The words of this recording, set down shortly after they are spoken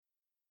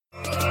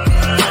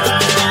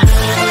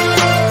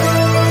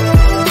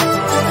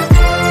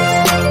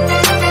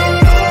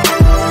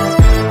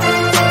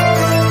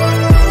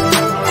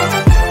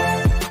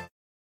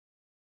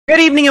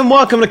evening and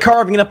welcome to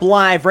Carving It Up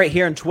Live right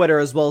here on Twitter,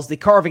 as well as the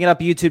Carving It Up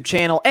YouTube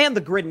channel and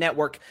the Grid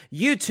Network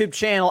YouTube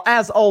channel.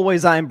 As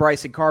always, I am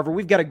Bryson Carver.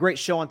 We've got a great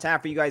show on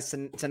tap for you guys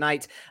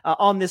tonight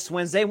on this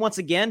Wednesday. Once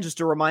again,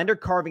 just a reminder,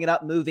 Carving It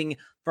Up moving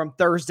from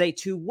Thursday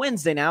to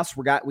Wednesday now. So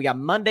we got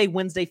Monday,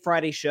 Wednesday,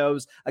 Friday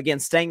shows. Again,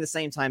 staying the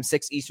same time,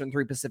 6 Eastern,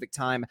 3 Pacific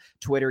time,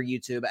 Twitter,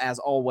 YouTube, as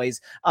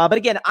always. But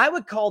again, I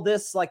would call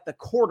this like the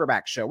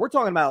quarterback show. We're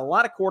talking about a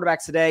lot of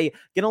quarterbacks today.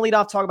 Going to lead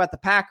off talking about the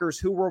Packers,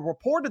 who were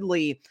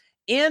reportedly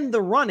in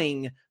the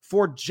running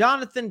for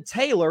Jonathan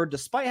Taylor,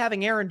 despite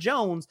having Aaron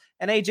Jones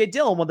and A.J.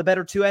 Dillon, one of the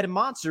better two-headed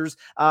monster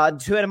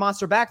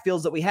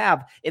backfields that we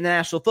have in the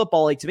National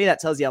Football League. To me, that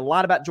tells you a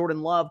lot about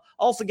Jordan Love.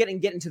 Also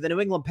getting to the New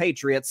England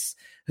Patriots,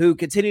 who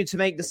continue to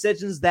make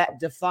decisions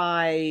that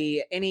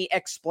defy any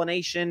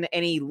explanation,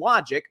 any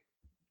logic,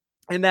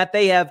 and that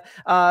they have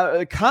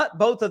cut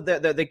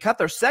they cut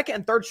their second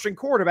and third string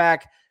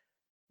quarterback,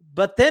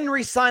 but then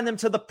re-sign them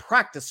to the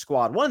practice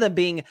squad. One of them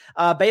being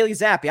Bailey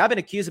Zappi. I've been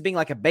accused of being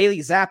like a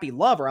Bailey Zappi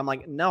lover. I'm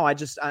like, no, I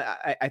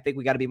think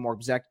we got to be more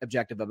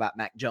objective about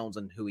Mac Jones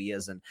and who he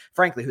is, and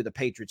frankly, who the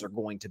Patriots are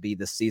going to be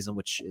this season,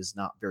 which is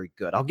not very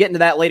good. I'll get into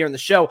that later in the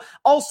show.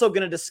 Also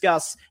going to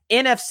discuss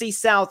NFC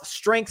South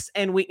strengths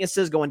and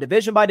weaknesses, going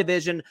division by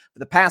division for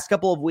the past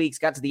couple of weeks.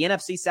 Got to the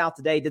NFC South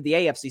today, did the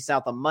AFC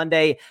South on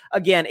Monday.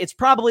 Again, it's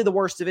probably the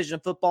worst division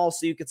of football,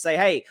 so you could say,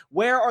 hey,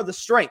 where are the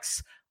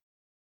strengths?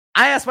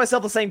 I ask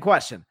myself the same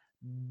question,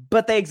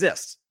 but they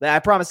exist. I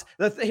promise.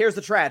 Here's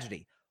the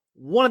tragedy.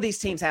 One of these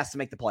teams has to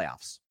make the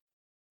playoffs.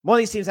 One of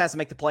these teams has to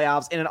make the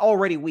playoffs in an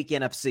already weak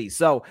NFC.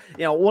 So,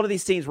 one of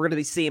these teams we're going to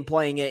be seeing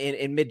playing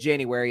in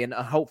mid-January, and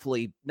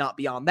hopefully not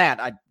beyond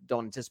that. I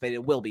don't anticipate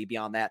it will be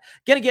beyond that.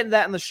 Going to get into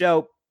that in the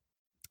show.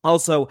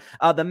 Also,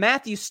 the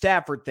Matthew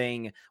Stafford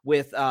thing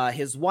with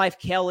his wife,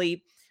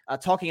 Kelly,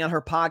 talking on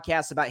her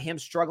podcast about him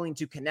struggling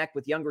to connect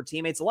with younger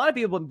teammates. A lot of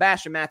people have been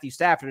bashing Matthew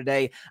Stafford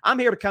today. I'm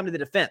here to come to the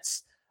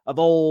defense of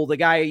the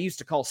guy I used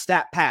to call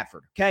Stat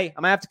Padford. Okay,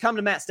 I'm gonna have to come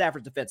to Matt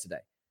Stafford's defense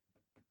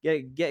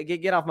today.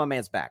 Get off my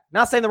man's back.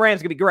 Not saying the Rams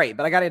are gonna be great,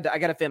 but I gotta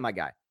defend my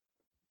guy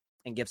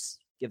and give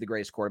the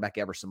greatest quarterback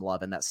ever some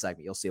love in that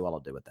segment. You'll see what I'll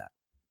do with that.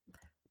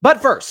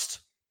 But first,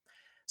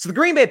 so the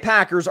Green Bay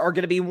Packers are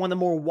going to be one of the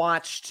more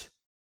watched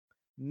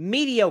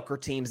mediocre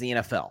teams in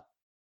the NFL.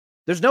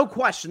 There's no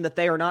question that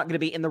they are not going to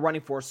be in the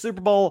running for a Super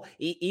Bowl,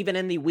 even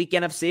in the weak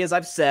NFC, as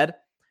I've said.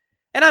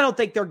 And I don't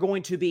think they're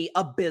going to be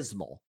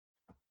abysmal.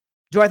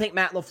 Do I think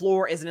Matt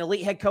LaFleur is an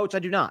elite head coach? I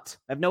do not.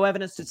 I have no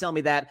evidence to tell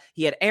me that.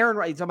 He had Aaron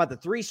Rodgers. You're talking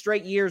about the 3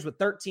 straight years with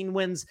 13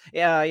 wins.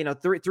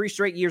 Three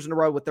straight years in a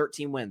row with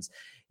 13 wins.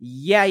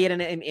 Yeah, he had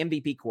an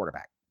MVP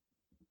quarterback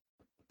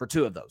for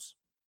 2 of those.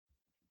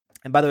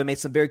 And by the way, made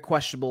some very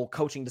questionable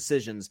coaching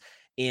decisions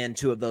in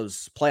 2 of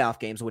those playoff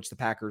games in which the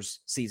Packers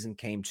season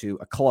came to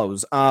a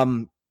close.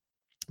 But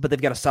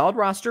they've got a solid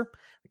roster.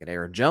 They got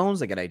Aaron Jones.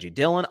 They got A.J.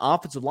 Dillon.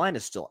 Offensive line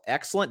is still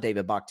excellent.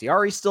 David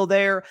Bakhtiari's still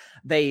there.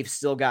 They've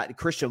still got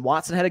Christian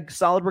Watson had a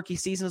solid rookie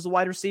season as a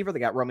wide receiver. They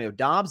got Romeo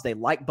Doubs. They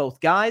like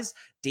both guys.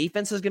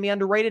 Defense is going to be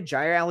underrated.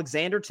 Jair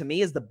Alexander, to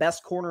me, is the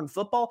best corner in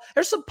football.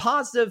 There's some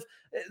positive.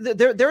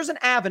 There's an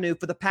avenue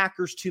for the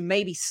Packers to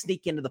maybe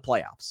sneak into the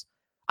playoffs.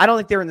 I don't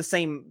think they're in the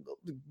same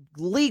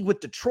league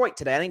with Detroit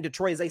today. I think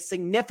Detroit is a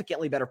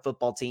significantly better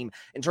football team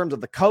in terms of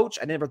the coach.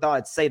 I never thought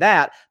I'd say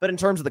that, but in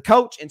terms of the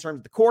coach, in terms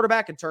of the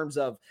quarterback, in terms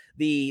of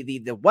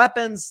the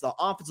weapons, the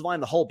offensive line,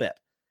 the whole bit.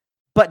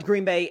 But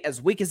Green Bay,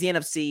 as weak as the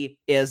NFC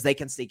is, they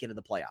can sneak into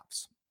the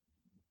playoffs.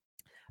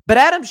 But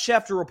Adam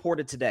Schefter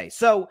reported today.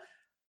 So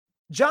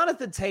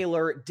Jonathan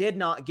Taylor did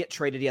not get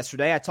traded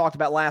yesterday. I talked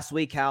about last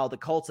week how the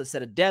Colts have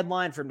set a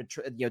deadline for him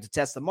to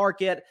test the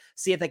market,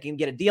 see if they can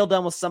get a deal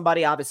done with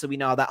somebody. Obviously, we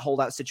know how that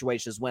holdout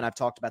situation is when I've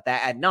talked about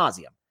that ad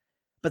nauseum.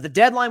 But the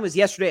deadline was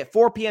yesterday at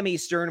 4 p.m.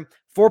 Eastern.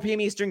 4 p.m.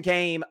 Eastern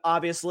came.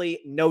 Obviously,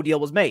 no deal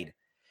was made.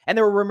 And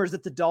there were rumors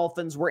that the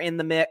Dolphins were in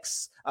the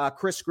mix.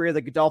 Chris Greer, the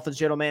Dolphins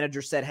general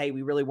manager, said, hey,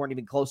 we really weren't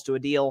even close to a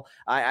deal.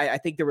 I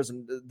think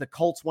the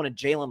Colts wanted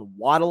Jalen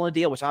Waddle in a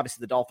deal, which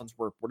obviously the Dolphins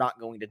were not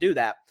going to do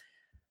that.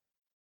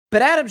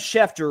 But Adam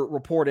Schefter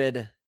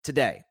reported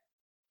today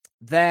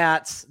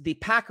that the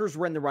Packers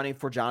were in the running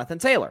for Jonathan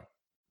Taylor,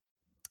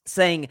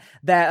 saying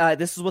that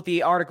this is what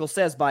the article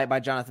says by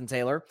Jonathan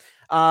Taylor,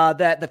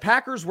 that the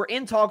Packers were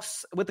in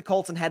talks with the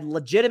Colts and had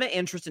legitimate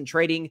interest in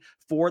trading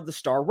for the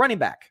star running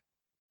back.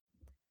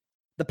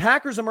 The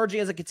Packers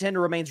emerging as a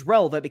contender remains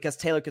relevant because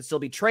Taylor could still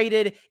be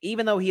traded,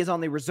 even though he is on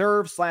the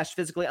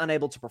reserve/physically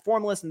unable to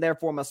perform list and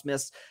therefore must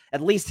miss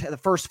at least the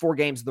first 4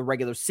 games of the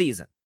regular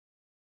season.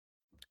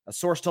 A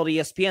source told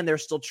ESPN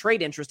there's still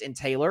trade interest in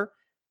Taylor,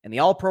 and the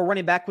all-pro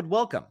running back would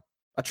welcome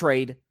a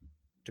trade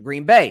to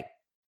Green Bay.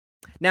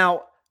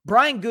 Now,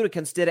 Brian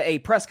Gutekunst did a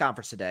press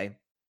conference today.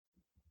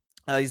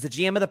 He's the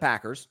GM of the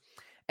Packers,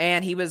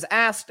 and he was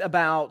asked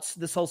about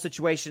this whole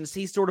situation. So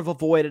he sort of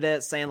avoided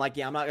it, saying like,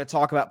 yeah, I'm not going to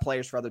talk about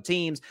players for other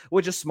teams,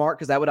 which is smart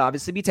because that would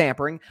obviously be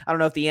tampering. I don't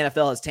know if the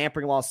NFL has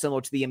tampering laws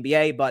similar to the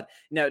NBA, but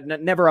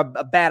never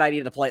a bad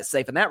idea to play it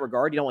safe in that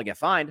regard. You don't want to get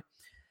fined.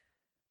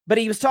 But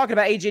he was talking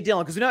about A.J.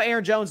 Dillon because we know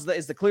Aaron Jones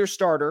is the clear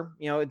starter,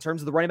 in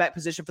terms of the running back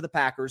position for the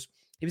Packers.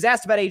 He was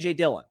asked about A.J.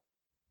 Dillon.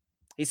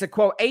 He said,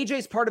 quote,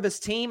 AJ's part of his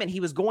team and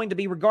he was going to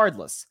be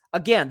regardless.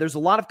 Again, there's a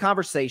lot of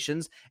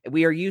conversations.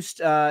 We are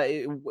used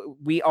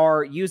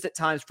at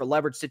times for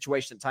leverage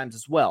situations at times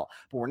as well.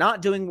 But we're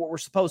not doing what we're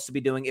supposed to be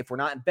doing if we're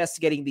not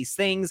investigating these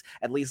things,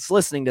 at least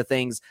listening to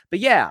things. But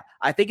yeah,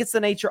 I think it's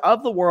the nature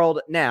of the world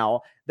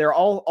now. There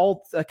are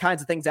all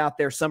kinds of things out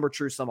there. Some are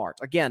true, some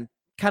aren't. Again,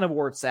 kind of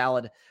word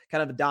salad,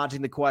 kind of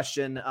dodging the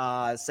question,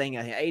 saying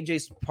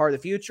AJ's part of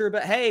the future,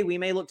 but hey, we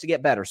may look to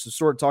get better. So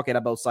sort of talking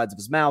out both sides of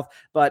his mouth,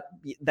 but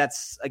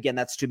that's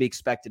to be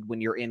expected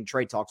when you're in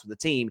trade talks with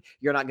the team.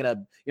 You're not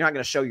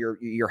gonna show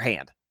your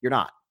hand. You're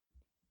not.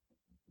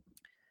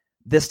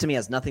 This to me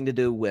has nothing to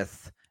do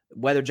with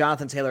whether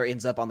Jonathan Taylor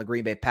ends up on the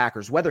Green Bay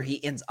Packers. Whether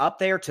he ends up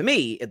there, to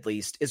me at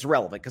least, is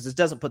relevant because it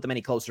doesn't put them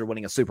any closer to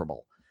winning a Super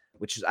Bowl,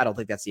 which is, I don't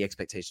think that's the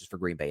expectations for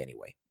Green Bay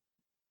anyway.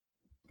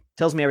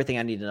 Tells me everything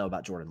I need to know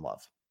about Jordan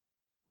Love.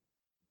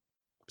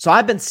 So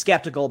I've been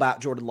skeptical about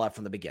Jordan Love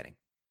from the beginning.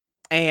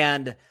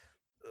 And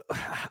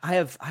I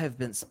have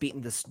been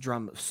beating this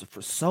drum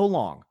for so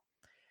long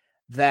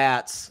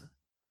that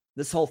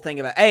this whole thing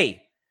about,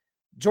 hey,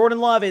 Jordan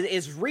Love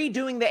is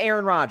redoing the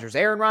Aaron Rodgers.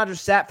 Aaron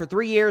Rodgers sat for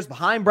 3 years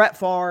behind Brett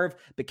Favre,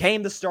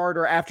 became the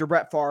starter after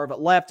Brett Favre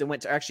left and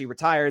went to actually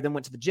retire, then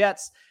went to the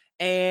Jets.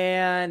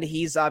 And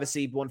he's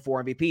obviously won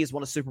 4 MVPs,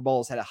 won a Super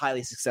Bowl, has had a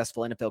highly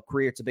successful NFL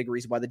career. It's a big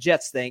reason why the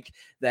Jets think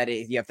that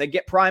if they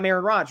get prime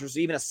Aaron Rodgers, or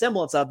even a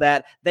semblance of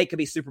that, they could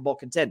be Super Bowl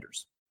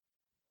contenders.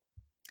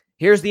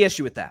 Here's the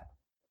issue with that.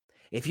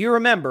 If you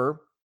remember,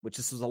 which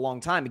this was a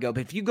long time ago,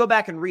 but if you go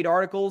back and read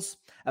articles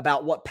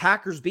about what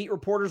Packers beat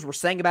reporters were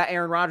saying about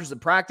Aaron Rodgers in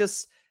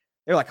practice,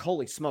 they're like,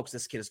 holy smokes,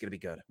 this kid is going to be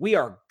good. We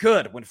are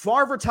good. When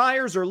Favre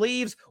retires or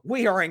leaves,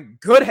 we are in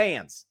good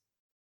hands.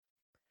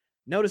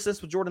 Notice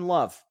this with Jordan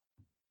Love.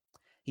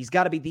 He's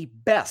got to be the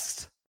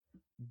best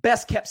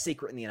kept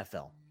secret in the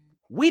NFL.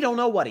 We don't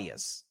know what he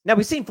is. Now,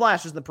 we've seen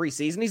flashes in the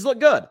preseason. He's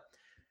looked good,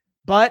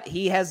 but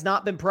he has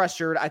not been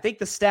pressured. I think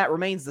the stat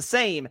remains the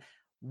same.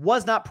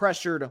 Was not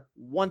pressured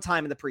one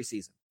time in the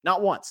preseason.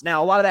 Not once.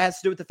 Now, a lot of that has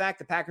to do with the fact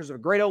the Packers have a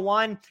great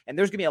O-line, and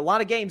there's going to be a lot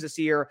of games this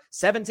year,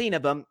 17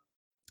 of them,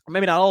 or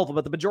maybe not all of them,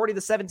 but the majority of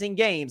the 17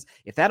 games.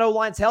 If that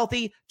O-line's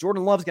healthy,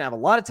 Jordan Love's going to have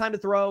a lot of time to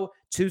throw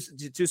to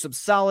some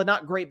solid,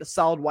 not great, but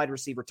solid wide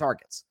receiver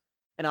targets.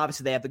 And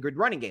obviously, they have the good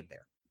running game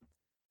there.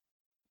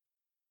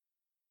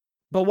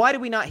 But why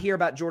do we not hear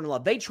about Jordan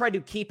Love? They tried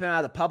to keep him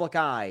out of the public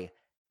eye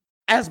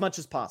as much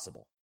as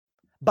possible.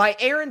 By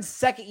Aaron's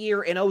second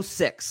year in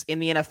 2006 in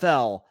the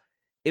NFL,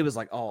 it was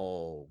like,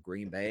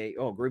 Green Bay is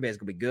going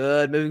to be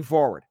good moving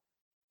forward.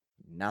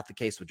 Not the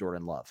case with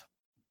Jordan Love.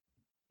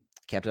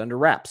 Kept it under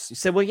wraps. You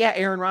said, well, yeah,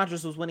 Aaron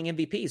Rodgers was winning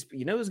MVPs, but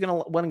you know who's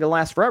wasn't going to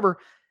last forever?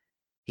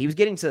 He was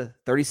getting to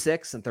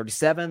 36 and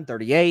 37,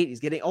 38.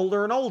 He's getting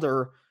older and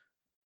older.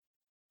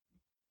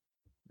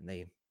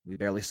 And we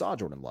barely saw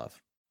Jordan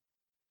Love.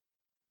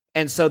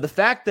 And so the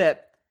fact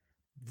that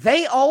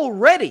they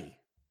already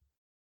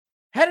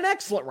had an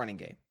excellent running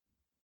game,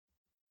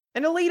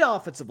 an elite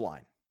offensive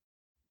line,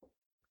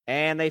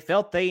 and they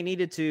felt they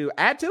needed to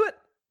add to it,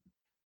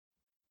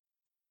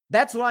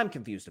 that's what I'm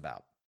confused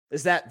about,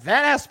 is that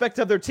aspect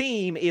of their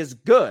team is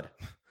good.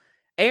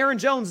 Aaron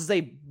Jones is a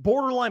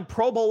borderline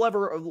Pro Bowl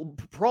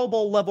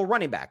level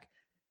running back.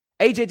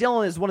 A.J.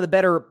 Dillon is one of the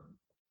better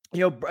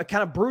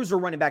kind of bruiser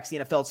running backs in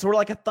the NFL. It's sort of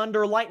like a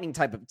thunder lightning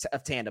type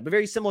of tandem, but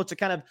very similar to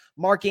kind of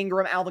Mark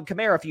Ingram, Alvin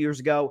Kamara a few years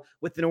ago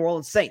with the New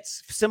Orleans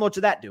Saints, similar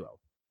to that duo.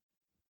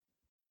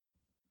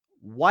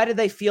 Why did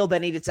they feel they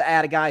needed to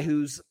add a guy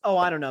who's,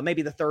 I don't know,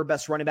 maybe the third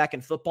best running back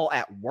in football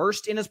at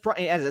worst at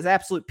his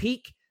absolute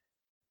peak?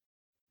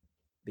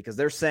 Because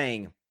they're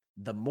saying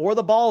the more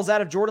the ball is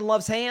out of Jordan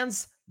Love's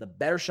hands, the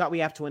better shot we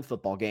have to win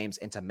football games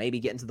and to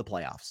maybe get into the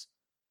playoffs.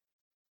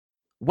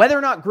 Whether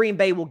or not Green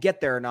Bay will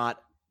get there or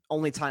not,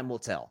 only time will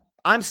tell.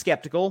 I'm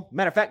skeptical.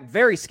 Matter of fact,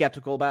 very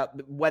skeptical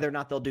about whether or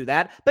not they'll do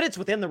that, but it's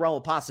within the realm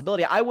of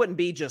possibility. I wouldn't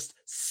be just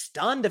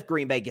stunned if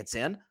Green Bay gets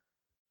in.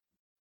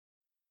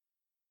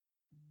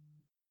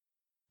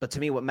 But to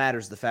me, what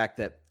matters is the fact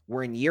that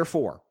we're in year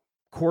 4.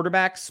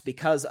 Quarterbacks,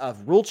 because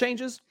of rule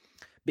changes,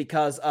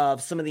 because of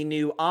some of the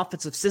new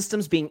offensive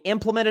systems being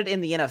implemented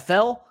in the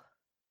NFL,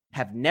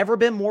 have never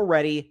been more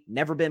ready,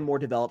 never been more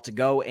developed to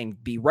go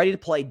and be ready to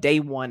play day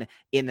one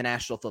in the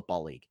National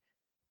Football League.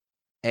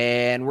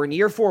 And we're in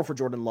year 4 for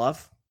Jordan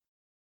Love,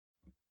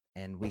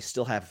 and we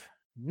still have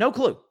no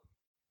clue.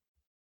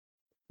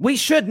 We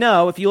should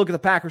know if you look at the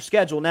Packers'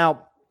 schedule.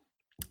 Now,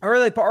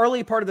 early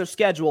part of their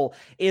schedule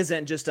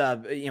isn't just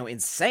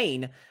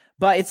insane,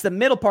 but it's the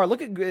middle part.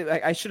 Look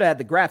at, I should have had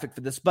the graphic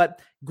for this,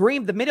 but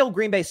the middle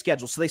Green Bay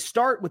schedule. So they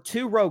start with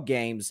 2 road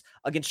games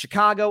against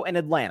Chicago and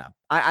Atlanta.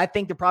 I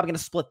think they're probably going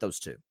to split those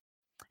 2.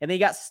 And then you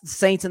got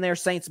Saints in there.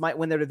 Saints might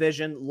win their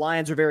division.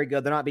 Lions are very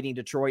good. They're not beating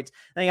Detroit.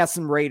 Then you got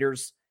some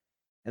Raiders.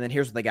 And then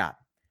here's what they got.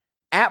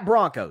 At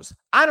Broncos.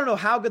 I don't know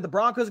how good the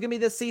Broncos are going to be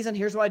this season.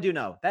 Here's what I do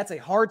know. That's a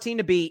hard team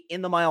to beat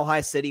in the Mile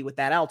High City with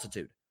that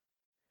altitude.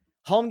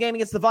 Home game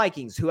against the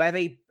Vikings, who have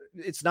a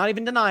it's not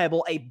even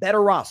deniable, a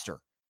better roster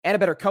and a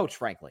better coach,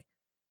 frankly.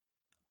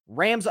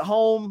 Rams at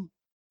home,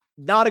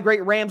 not a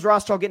great Rams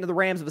roster. I'll get into the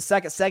Rams of a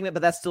second segment,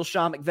 but that's still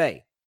Sean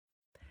McVay.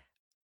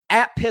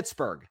 At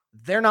Pittsburgh,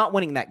 they're not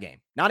winning that game.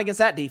 Not against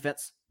that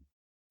defense.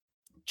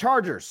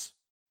 Chargers,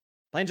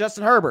 playing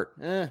Justin Herbert.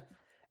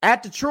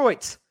 At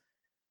Detroit,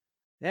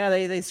 yeah,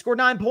 they scored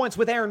 9 points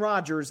with Aaron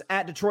Rodgers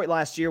at Detroit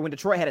last year when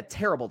Detroit had a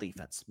terrible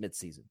defense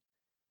midseason.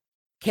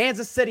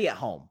 Kansas City at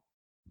home.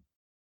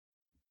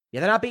 Yeah,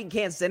 they're not beating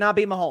Kansas. They're not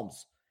beating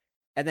Mahomes.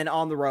 And then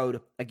on the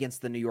road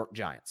against the New York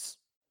Giants,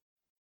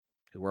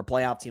 who were a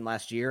playoff team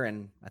last year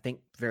and I think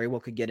very well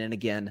could get in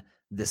again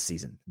this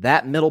season.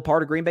 That middle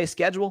part of Green Bay's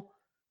schedule,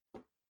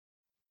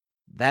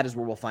 that is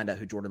where we'll find out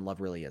who Jordan Love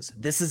really is.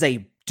 This is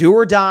a do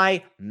or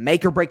die,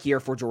 make or break year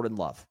for Jordan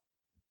Love.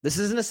 This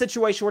isn't a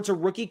situation where it's a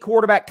rookie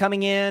quarterback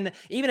coming in,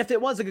 even if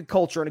it was a good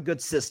culture and a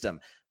good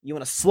system. You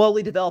want to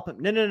slowly develop him.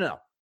 No.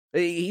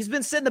 He's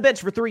been sitting the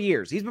bench for 3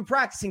 years. He's been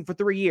practicing for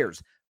 3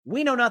 years.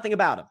 We know nothing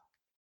about him.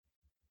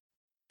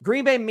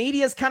 Green Bay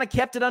media's kind of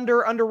kept it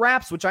under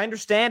wraps, which I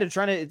understand. They're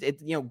trying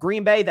to,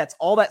 Green Bay, that's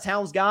all that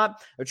town's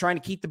got. They're trying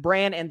to keep the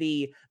brand and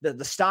the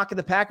stock of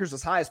the Packers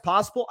as high as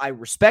possible. I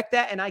respect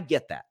that, and I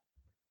get that.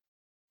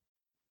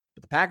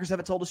 But the Packers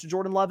haven't told us who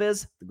Jordan Love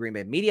is. The Green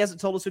Bay media hasn't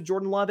told us who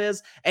Jordan Love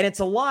is. And it's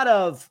a lot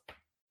of,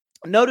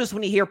 notice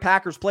when you hear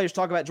Packers players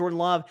talk about Jordan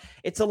Love,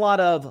 it's a lot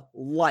of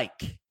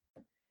like.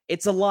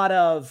 It's a lot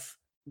of,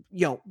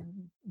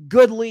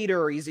 good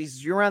leader.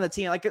 He's around the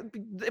team.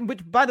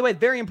 Which, by the way,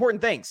 very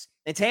important things.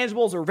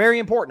 Intangibles are very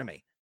important to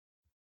me.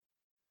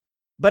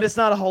 But it's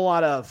not a whole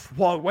lot of,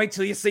 well, wait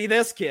till you see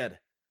this kid.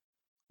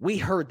 We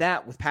heard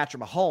that with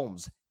Patrick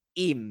Mahomes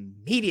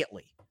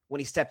immediately when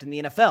he stepped in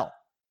the NFL.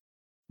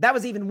 That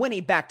was even when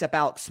he backed up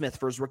Alex Smith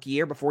for his rookie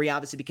year before he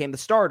obviously became the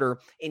starter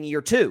in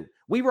year 2.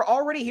 We were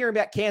already hearing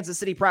about Kansas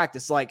City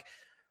practice like,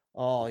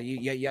 oh,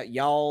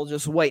 y'all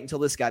just wait until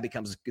this guy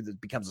becomes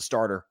a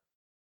starter.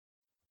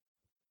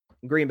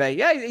 Green Bay,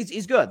 yeah,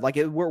 he's good. Like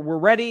we're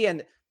ready, and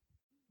a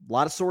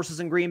lot of sources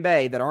in Green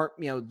Bay that aren't,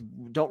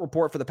 don't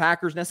report for the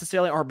Packers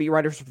necessarily, aren't beat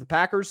writers for the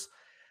Packers.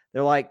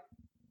 They're like,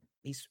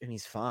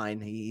 he's fine.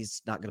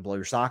 He's not going to blow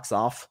your socks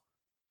off.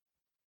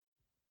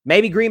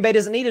 Maybe Green Bay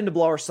doesn't need him to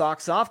blow our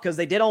socks off because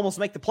they did almost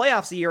make the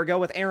playoffs a year ago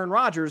with Aaron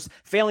Rodgers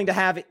failing to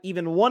have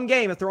even one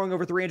game of throwing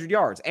over 300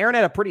 yards. Aaron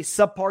had a pretty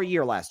subpar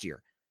year last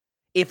year.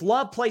 If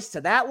Love plays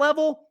to that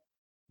level,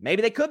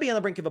 maybe they could be on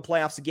the brink of the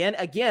playoffs again.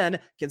 Again,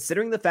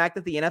 considering the fact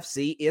that the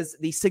NFC is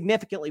the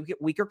significantly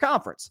weaker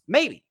conference.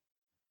 Maybe.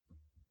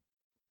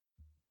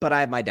 But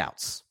I have my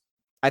doubts.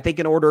 I think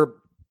in order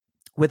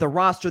with a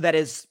roster that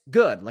is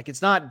good, like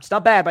it's not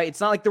bad, but it's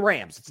not like the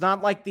Rams. It's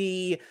not like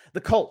the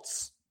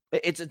Colts.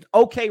 It's an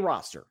okay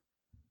roster.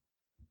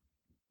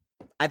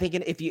 I think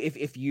if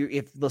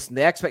listen,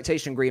 the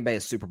expectation in Green Bay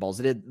is Super Bowls.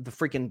 The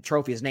freaking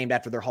trophy is named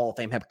after their Hall of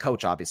Fame head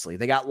coach. Obviously,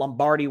 they got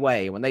Lombardi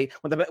way.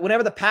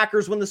 Whenever the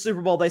Packers win the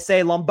Super Bowl, they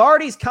say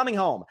Lombardi's coming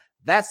home.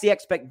 That's the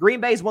expect.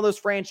 Green Bay is one of those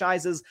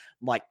franchises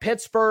like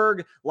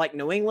Pittsburgh, like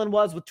New England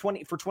was for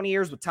 20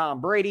 years with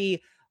Tom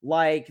Brady.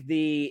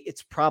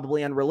 It's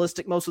probably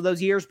unrealistic most of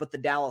those years, but the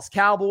Dallas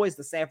Cowboys,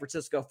 the San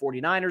Francisco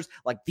 49ers,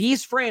 like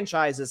these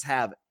franchises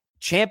have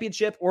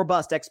championship or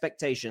bust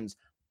expectations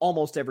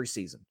almost every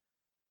season.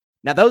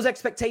 Now, those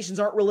expectations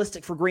aren't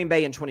realistic for Green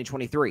Bay in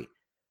 2023,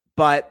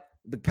 but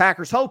the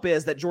Packers' hope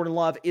is that Jordan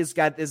Love is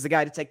the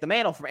guy to take the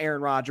mantle from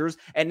Aaron Rodgers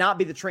and not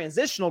be the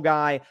transitional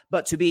guy,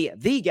 but to be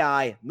the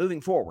guy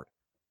moving forward.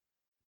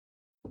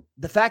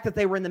 The fact that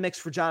they were in the mix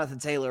for Jonathan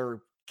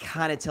Taylor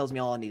kind of tells me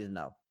all I need to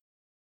know.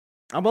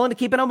 I'm willing to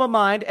keep it on my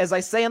mind. As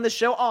I say on this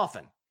show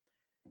often,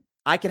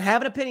 I can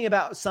have an opinion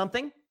about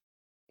something,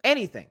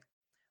 anything,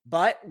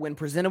 but when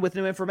presented with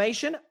new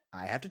information,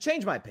 I have to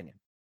change my opinion.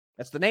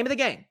 That's the name of the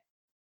game.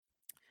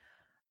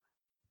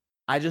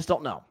 I just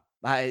don't know.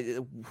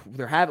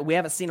 We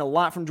haven't seen a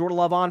lot from Jordan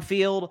Love on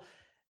field.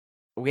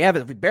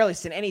 We've barely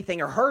seen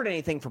anything or heard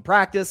anything from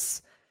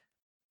practice.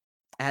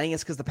 I think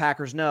it's because the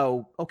Packers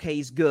know, okay,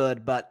 he's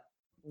good, but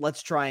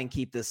let's try and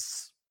keep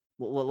this.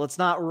 Let's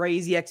not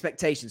raise the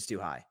expectations too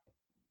high.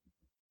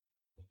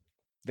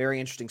 Very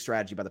interesting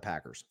strategy by the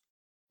Packers.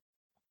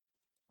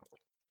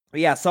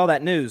 But yeah, I saw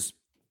that news.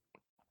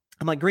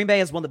 I'm like, Green Bay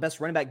has one of the best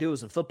running back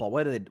duos in football.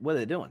 What are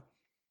they doing?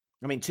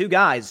 I mean,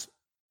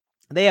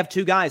 they have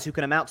two guys who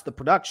can amount to the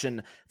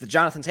production that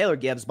Jonathan Taylor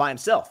gives by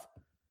himself.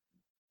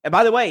 And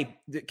by the way,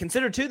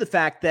 consider too the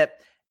fact that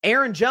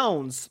Aaron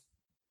Jones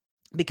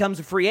becomes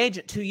a free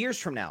agent 2 years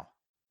from now.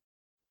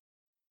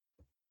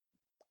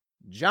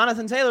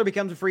 Jonathan Taylor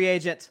becomes a free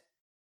agent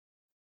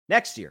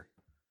next year.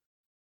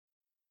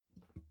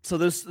 So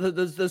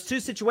those two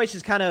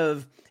situations kind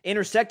of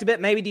intersect a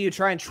bit. Maybe do you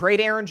try and trade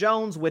Aaron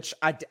Jones, which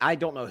I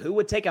don't know who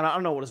would take. I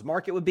don't know what his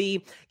market would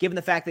be, given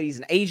the fact that he's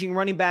an aging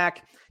running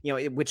back,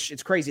 which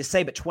it's crazy to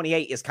say, but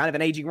 28 is kind of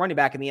an aging running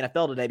back in the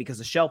NFL today because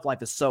the shelf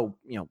life is so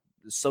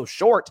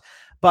short.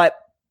 But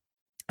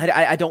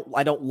I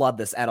don't love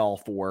this at all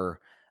for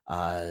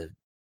I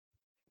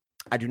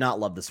do not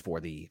love this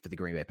for the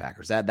Green Bay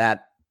Packers.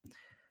 That's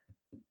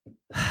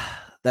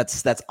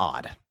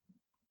odd.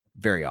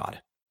 Very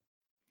odd.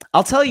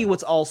 I'll tell you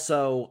what's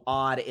also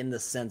odd in the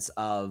sense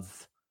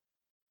of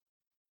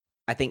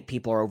I think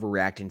people are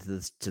overreacting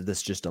to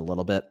this just a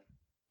little bit.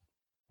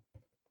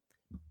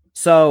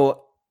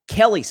 So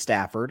Kelly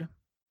Stafford,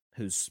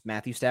 who's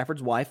Matthew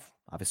Stafford's wife,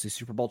 obviously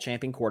Super Bowl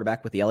champion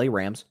quarterback with the LA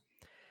Rams,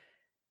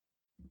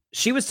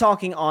 she was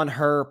talking on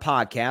her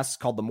podcast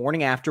called The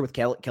Morning After with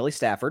Kelly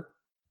Stafford,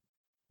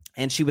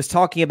 and she was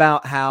talking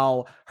about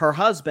how her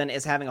husband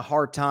is having a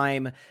hard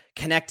time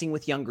connecting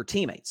with younger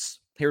teammates.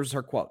 Here's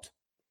her quote.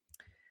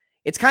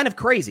 "It's kind of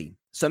crazy.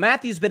 So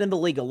Matthew's been in the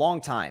league a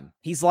long time.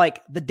 He's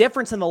like, the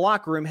difference in the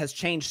locker room has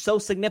changed so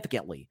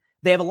significantly.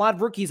 They have a lot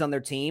of rookies on their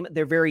team.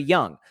 They're very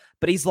young.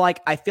 But he's like,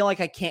 I feel like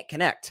I can't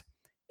connect.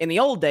 In the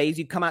old days,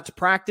 you'd come out to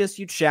practice,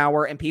 you'd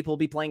shower, and people would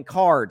be playing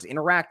cards,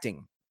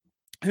 interacting.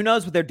 Who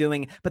knows what they're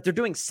doing, but they're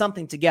doing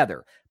something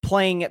together,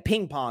 playing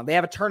ping pong. They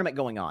have a tournament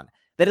going on.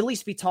 They'd at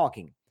least be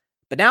talking.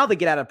 But now they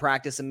get out of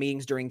practice and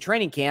meetings during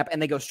training camp,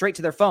 and they go straight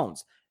to their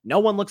phones. No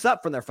one looks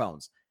up from their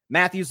phones.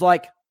 Matthew's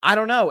like, I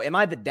don't know. Am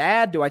I the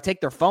dad? Do I take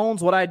their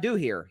phones? What do I do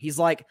here? He's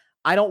like,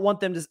 I want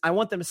them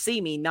to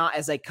see me not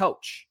as a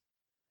coach.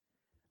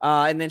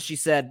 And then she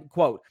said,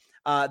 quote,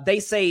 they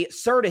say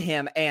sir to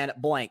him and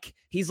blank.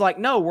 He's like,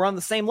 no, we're on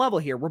the same level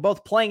here. We're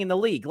both playing in the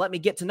league. Let me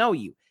get to know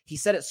you. He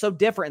said it's so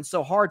different and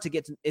so hard to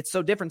get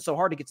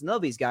to know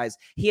these guys.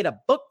 He had a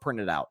book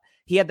printed out.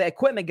 He had the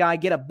equipment guy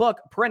get a book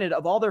printed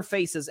of all their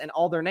faces and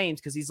all their names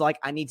because he's like,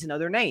 I need to know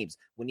their names.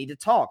 We need to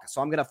talk.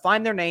 So I'm going to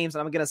find their names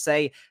and I'm going to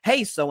say,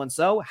 hey,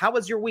 so-and-so, how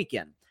was your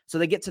weekend? So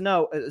they get to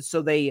know,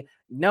 so they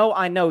know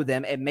I know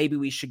them and maybe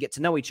we should get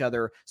to know each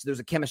other so there's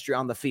a chemistry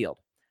on the field.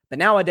 But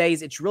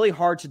nowadays, it's really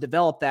hard to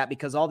develop that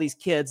because all these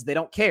kids, they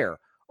don't care.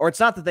 Or it's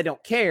not that they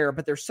don't care,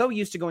 but they're so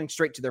used to going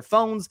straight to their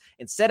phones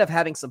instead of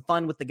having some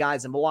fun with the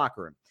guys in the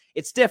locker room.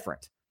 It's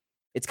different.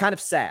 It's kind of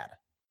sad.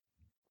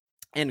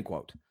 End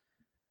quote.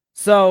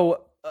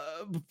 So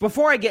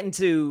before I get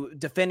into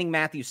defending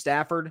Matthew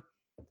Stafford,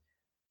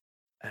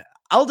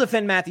 I'll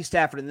defend Matthew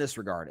Stafford in this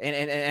regard.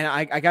 And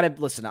I got to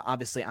listen.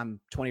 Obviously, I'm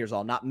 20 years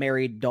old, not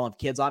married, don't have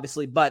kids,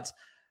 obviously. But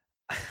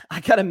I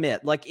got to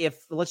admit, like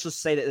let's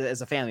just say that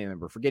as a family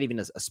member, forget even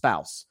as a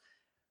spouse,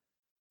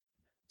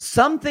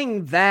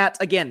 something that,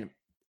 again,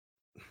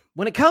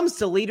 when it comes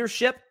to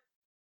leadership,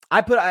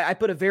 I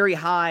put a very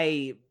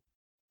high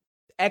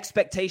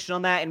expectation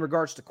on that in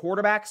regards to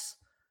quarterbacks.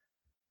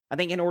 I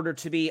think in order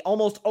to be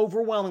almost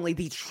overwhelmingly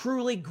the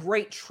truly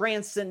great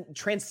transcendent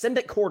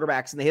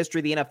quarterbacks in the history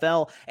of the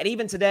NFL, and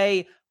even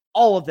today,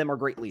 all of them are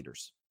great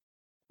leaders.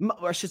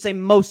 I should say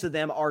most of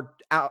them are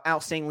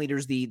outstanding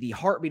leaders, the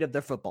heartbeat of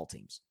their football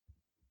teams.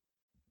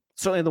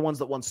 Certainly the ones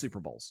that won Super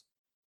Bowls.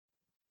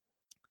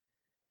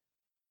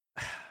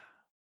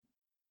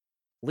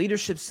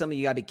 Leadership's something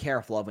you got to be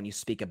careful of when you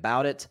speak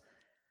about it.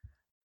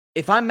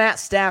 If I'm Matt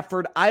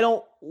Stafford,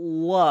 I'm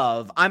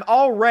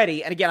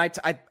already, and again,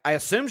 I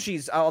assume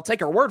I'll take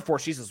her word for it,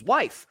 she's his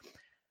wife.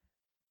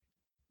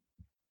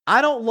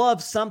 I don't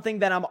love something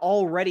that I'm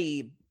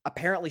already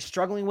apparently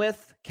struggling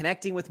with,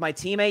 connecting with my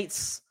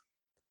teammates.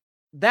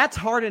 That's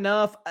hard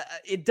enough.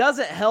 It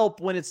doesn't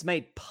help when it's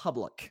made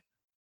public.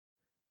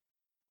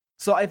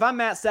 So if I'm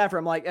Matt Stafford,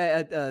 I'm like,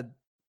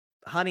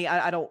 honey,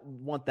 I don't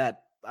want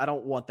that. I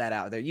don't want that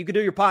out there. You can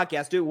do your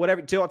podcast, do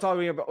whatever you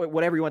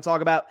want to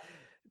talk about.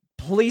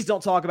 Please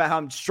don't talk about how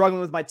I'm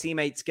struggling with my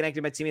teammates,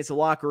 connecting my teammates to the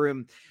locker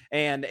room,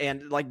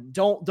 and like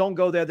don't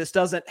go there. This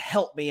doesn't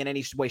help me in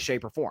any way,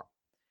 shape, or form.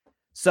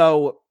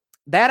 So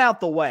that out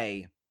the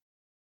way,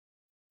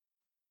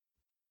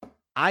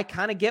 I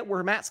kind of get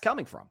where Matt's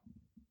coming from.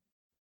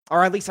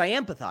 Or at least I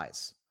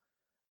empathize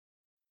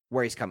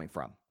where he's coming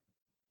from.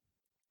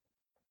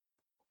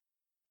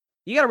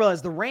 You got to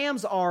realize the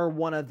Rams are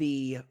one of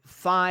the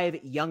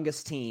 5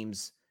 youngest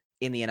teams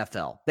in the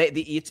NFL.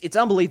 It's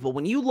unbelievable.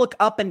 When you look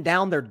up and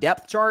down their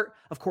depth chart,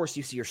 of course,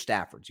 you see your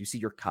Staffords, you see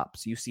your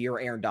Kupps, you see your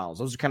Aaron Donalds.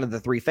 Those are kind of the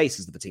 3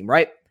 faces of the team,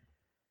 right?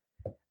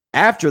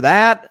 After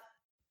that,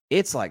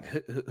 it's like,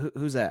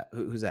 who's that?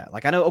 Who's that?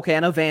 Like, I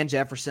know Van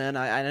Jefferson.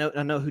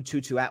 I know who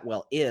Tutu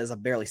Atwell is.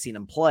 I've barely seen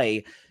him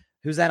play.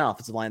 Who's that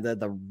offensive line?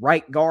 The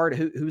right guard?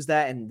 Who's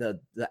that? And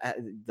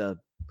the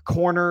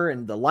corner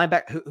and the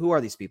linebacker? Who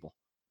are these people?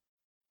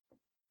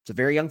 It's a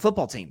very young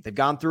football team. They've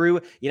gone through,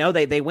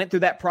 they went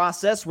through that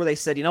process where they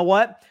said, you know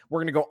what? We're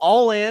going to go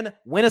all in,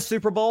 win a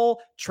Super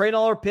Bowl, trade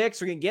all our picks.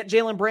 We're going to get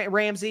Jalen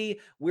Ramsey.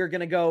 We're going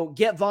to go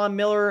get Von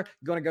Miller.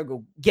 Going to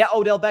go get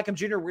Odell Beckham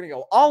Jr. We're going to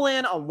go all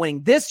in on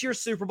winning this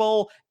year's Super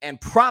Bowl, and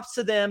props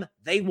to them.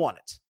 They won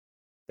it.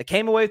 They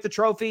came away with the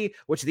trophy,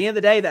 which at the end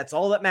of the day, that's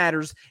all that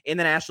matters in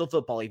the National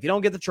Football League. If you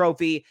don't get the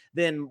trophy,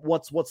 then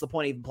what's the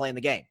point of even playing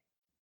the game?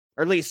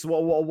 Or at least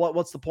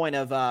what's the point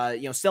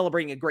of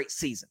celebrating a great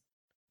season?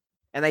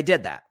 And they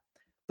did that.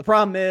 The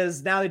problem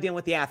is now they're dealing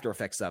with the after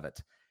effects of it.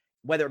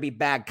 Whether it be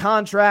bad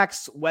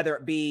contracts, whether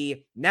it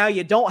be now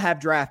you don't have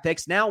draft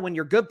picks. Now when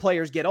your good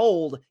players get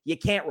old, you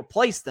can't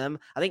replace them.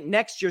 I think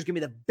next year is going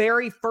to be the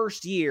very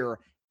first year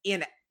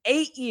in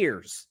 8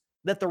 years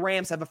that the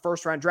Rams have a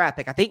first-round draft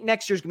pick. I think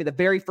next year is going to be the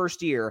very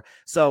first year.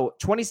 So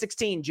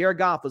 2016, Jared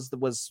Goff was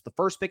the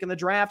first pick in the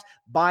draft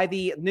by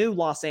the new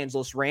Los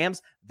Angeles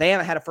Rams. They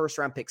haven't had a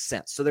first-round pick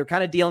since. So they're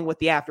kind of dealing with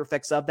the after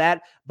effects of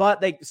that.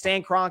 But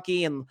Stan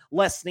Kroenke and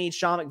Les Snead,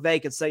 Sean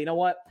McVay could say, you know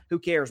what? Who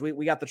cares?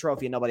 We got the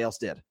trophy and nobody else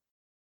did.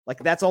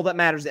 Like, that's all that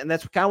matters. And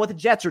that's kind of what the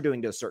Jets are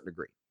doing to a certain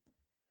degree.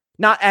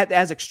 Not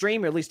as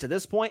extreme, or at least to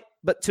this point,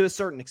 but to a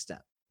certain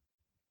extent.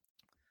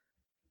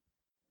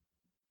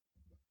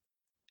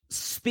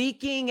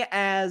 Speaking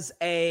as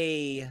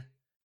I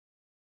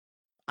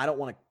don't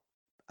want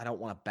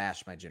to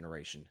bash my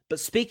generation, but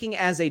speaking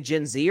as a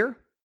Gen Zer,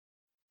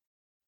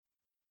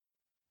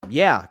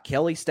 yeah,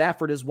 Kelly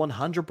Stafford is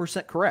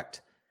 100%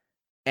 correct.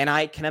 And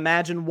I can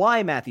imagine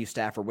why Matthew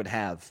Stafford would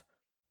have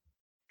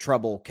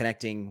trouble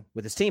connecting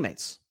with his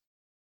teammates.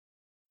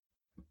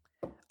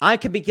 I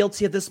could be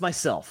guilty of this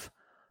myself.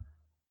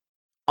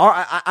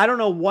 I don't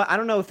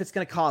know if it's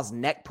going to cause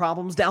neck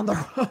problems down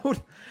the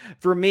road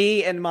for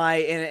me and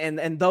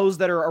and those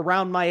that are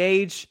around my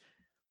age.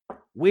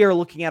 We are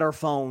looking at our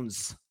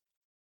phones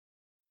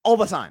all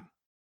the time.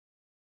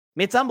 I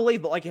mean, it's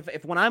unbelievable. Like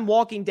if when I'm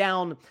walking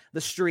down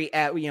the street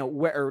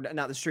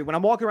when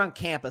I'm walking around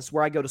campus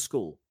where I go to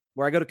school,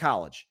 where I go to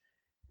college,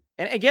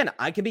 and again,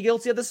 I can be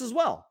guilty of this as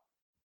well.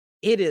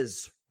 It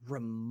is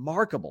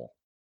remarkable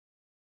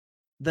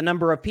the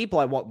number of people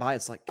I walk by.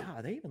 It's like, God,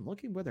 are they even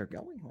looking where they're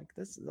going? Like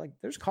this, like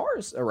there's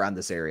cars around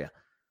this area.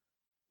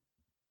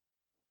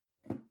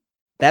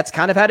 That's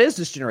kind of how it is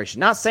this generation.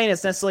 Not saying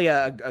it's necessarily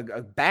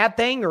a bad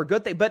thing or a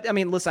good thing, but I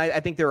mean, listen, I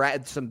think there are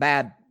some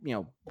bad,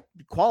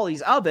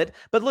 qualities of it.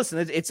 But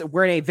listen,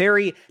 we're in a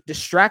very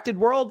distracted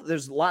world.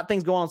 There's a lot of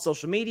things going on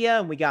social media,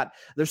 and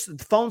the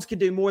phones can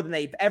do more than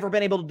they've ever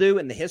been able to do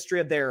in the history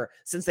of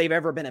since they've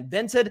ever been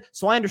invented.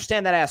 So I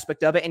understand that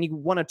aspect of it, and you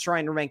want to try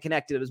and remain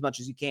connected as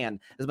much as you can,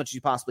 as much as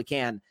you possibly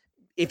can,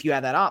 if you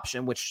have that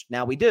option, which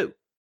now we do.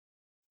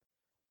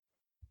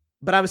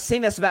 But I was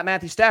saying this about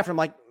Matthew Stafford. I'm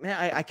like,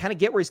 man, I kind of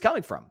get where he's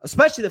coming from,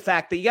 especially the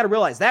fact that you got to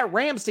realize that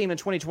Rams team in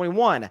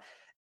 2021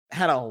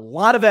 had a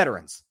lot of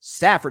veterans.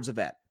 Stafford's a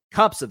vet.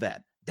 Kupp's a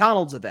vet.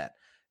 Donald's a vet.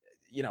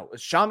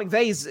 Sean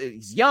McVay's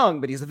he's young,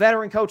 but he's a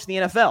veteran coach in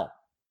the NFL.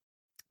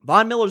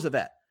 Von Miller's a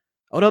vet.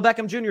 Odell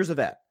Beckham Jr. is a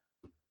vet.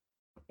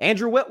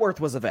 Andrew Whitworth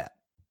was a vet.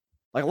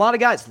 Like a lot of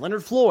guys.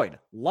 Leonard Floyd. A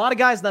lot of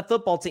guys in that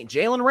football team.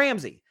 Jalen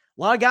Ramsey.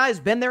 A lot of guys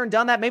been there and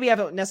done that. Maybe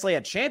haven't necessarily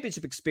had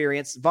championship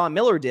experience. Von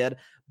Miller did.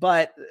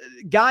 But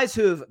guys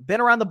who have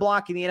been around the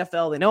block in the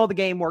NFL, they know how the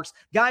game works.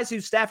 Guys who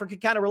Stafford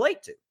could kind of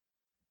relate to.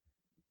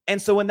 And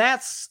so when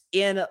that's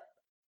in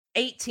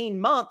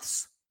 18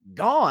 months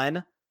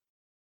gone,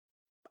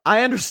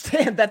 I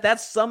understand that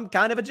that's some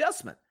kind of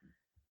adjustment.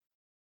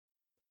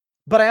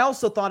 But I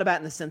also thought about it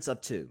in the sense of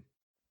too,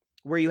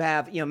 where you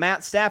have,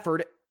 Matt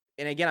Stafford,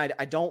 and again,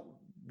 I don't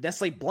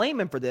necessarily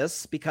blame him for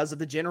this because of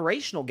the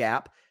generational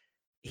gap.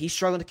 He's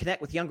struggling to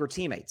connect with younger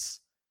teammates.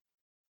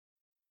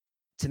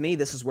 To me,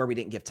 this is where we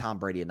didn't give Tom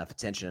Brady enough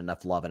attention,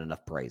 enough love, and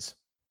enough praise.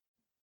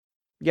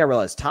 You got to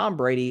realize Tom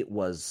Brady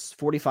was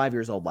 45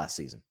 years old last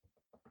season.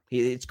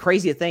 It's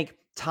crazy to think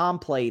Tom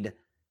played, let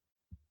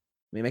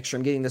me make sure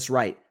I'm getting this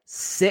right,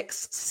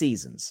 6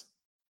 seasons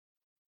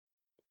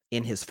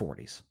in his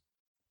 40s.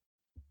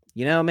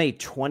 You know how many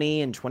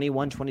 20 and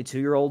 21,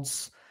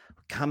 22-year-olds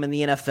come in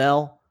the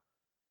NFL?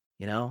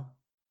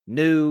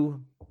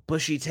 New,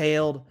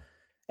 bushy-tailed.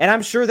 And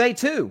I'm sure they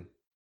too,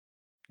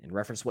 in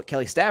reference to what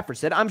Kelly Stafford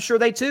said, I'm sure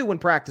they too, when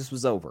practice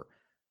was over,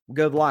 would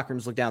go to the locker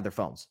rooms, look down at their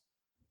phones,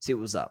 see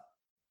what was up.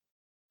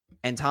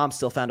 And Tom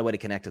still found a way to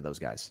connect to those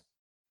guys.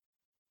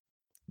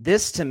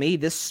 This, to me,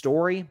 this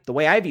story, the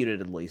way I viewed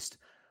it at least,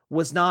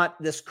 was not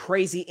this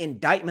crazy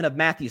indictment of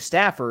Matthew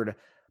Stafford,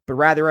 but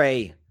rather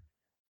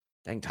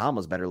dang, Tom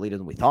was a better leader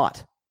than we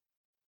thought.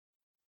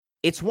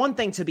 It's one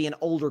thing to be an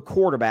older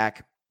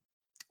quarterback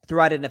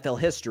throughout NFL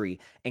history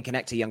and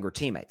connect to younger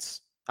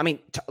teammates. I mean,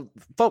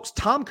 folks,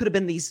 Tom could have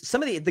been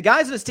some of the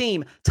guys on his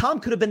team, Tom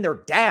could have been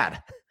their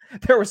dad.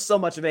 There was so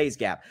much of age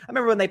gap. I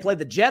remember when they played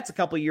the Jets a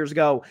couple of years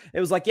ago, it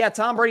was like, yeah,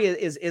 Tom Brady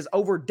is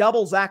over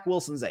double Zach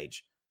Wilson's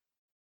age.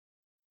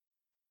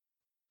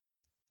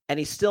 And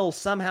he's still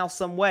somehow,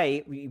 some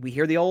way, we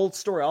hear the old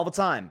story all the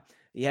time.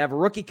 You have a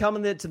rookie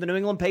coming to the New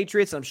England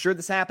Patriots. And I'm sure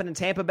this happened in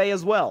Tampa Bay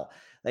as well.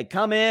 They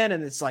come in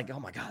and it's like, oh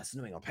my God, it's the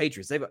New England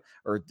Patriots.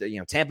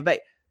 Tampa Bay.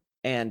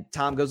 And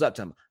Tom goes up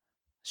to him,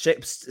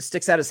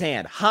 sticks out his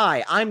hand.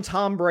 Hi, I'm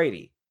Tom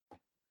Brady.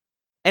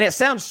 And it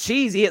sounds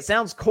cheesy. It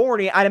sounds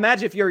corny. I'd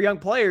imagine if you're a young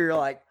player, you're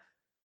like,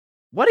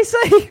 what'd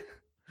he say?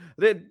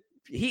 Did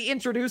he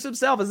introduce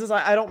himself as this?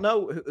 I don't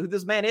know who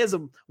this man is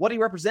and what he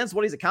represents,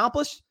 what he's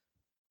accomplished.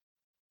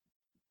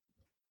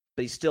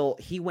 But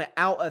he went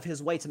out of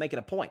his way to make it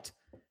a point.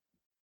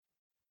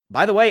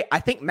 By the way, I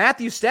think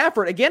Matthew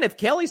Stafford, again, if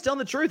Kelly's telling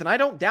the truth, and I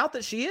don't doubt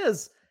that she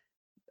is,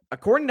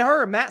 according to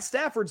her, Matt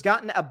Stafford's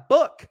gotten a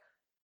book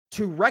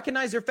to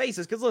recognize their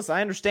faces. Because listen,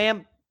 I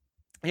understand,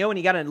 when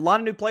you got a lot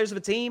of new players of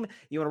a team,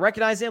 you want to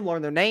recognize them,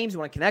 learn their names, you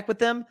want to connect with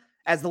them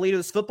as the leader of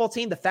this football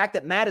team. The fact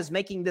that Matt is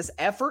making this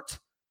effort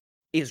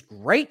is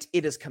great.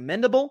 It is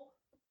commendable.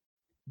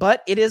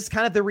 But it is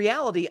kind of the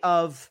reality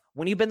of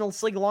when you've been in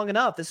this league long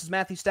enough. This is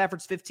Matthew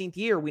Stafford's 15th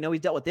year. We know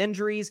he's dealt with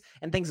injuries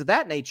and things of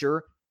that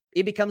nature.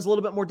 It becomes a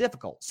little bit more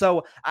difficult.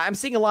 So I'm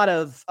seeing a lot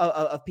of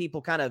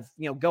people kind of,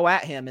 go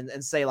at him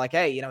and say like,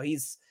 hey,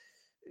 he's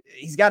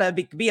got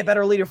to be a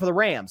better leader for the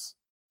Rams.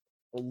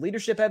 Well,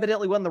 leadership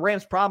evidently wasn't the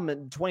Rams' problem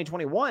in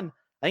 2021.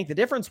 I think the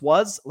difference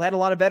was they had a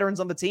lot of veterans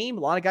on the team,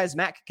 a lot of guys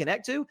Matt could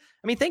connect to.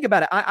 I mean, think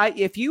about it.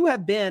 If you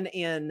have been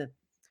in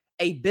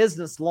a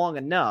business long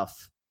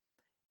enough,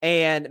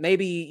 and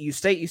maybe you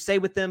stay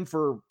with them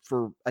for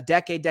a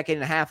decade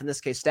and a half. In this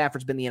case,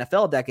 Stafford's been in the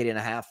NFL a decade and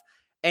a half.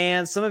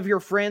 And some of your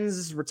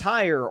friends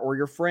retire, or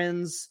your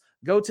friends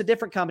go to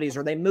different companies,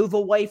 or they move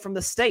away from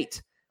the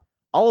state.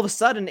 All of a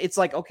sudden, it's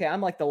like, okay,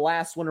 I'm like the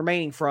last one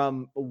remaining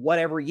from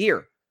whatever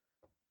year.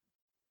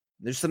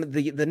 There's some of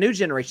the new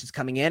generations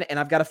coming in, and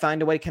I've got to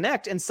find a way to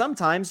connect. And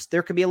sometimes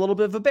there can be a little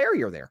bit of a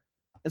barrier there.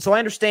 And so I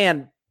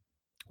understand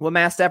what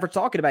Matt Stafford's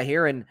talking about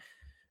here, and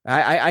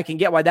I can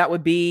get why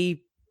that'd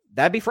be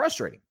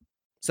frustrating.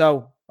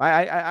 So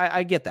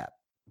I get that.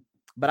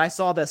 But I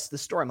saw this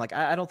story. I'm like,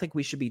 I don't think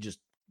we should be just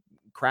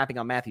crapping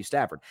on Matthew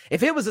Stafford.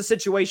 If it was a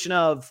situation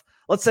of,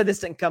 let's say this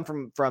didn't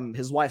come from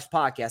his wife's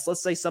podcast.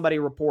 Let's say somebody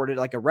reported,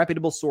 like a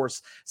reputable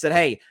source said,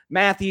 hey,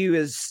 Matthew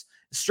is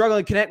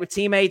struggling to connect with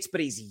teammates, but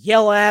he's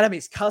yelling at him.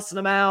 He's cussing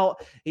them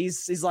out.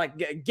 He's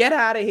like, get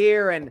out of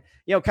here. And,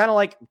 kind of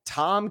like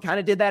Tom kind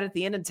of did that at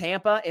the end in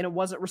Tampa, and it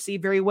wasn't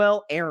received very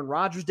well. Aaron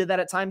Rodgers did that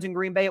at times in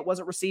Green Bay. It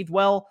wasn't received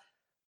well.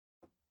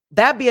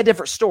 That'd be a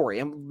different story.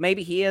 And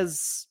maybe he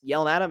is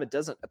yelling at him. It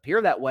doesn't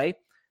appear that way.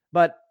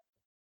 But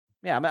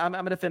yeah, I'm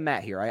going to defend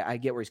Matt here. I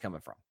get where he's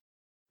coming from.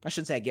 I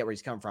shouldn't say I get where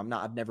he's coming from.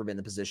 I've never been in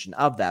the position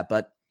of that,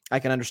 but I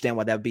can understand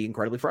why that would be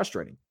incredibly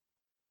frustrating.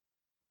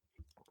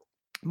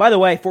 By the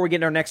way, before we get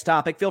into our next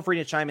topic, feel free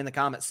to chime in the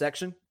comments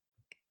section.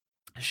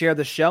 Share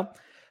this show.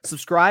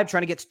 Subscribe.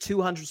 Trying to get to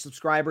 200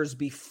 subscribers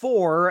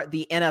before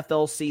the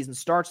NFL season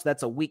starts.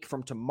 That's a week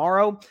from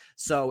tomorrow.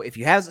 So if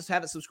you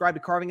haven't subscribed to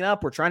Carving It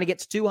Up, we're trying to get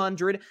to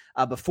 200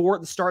 before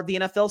the start of the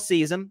NFL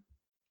season.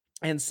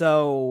 And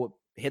so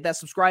hit that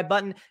subscribe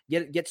button,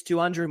 get to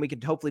 200, and we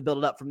can hopefully build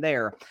it up from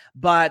there.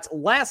 But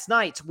last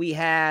night we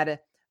had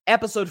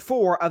episode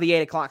 4 of the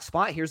 8 o'clock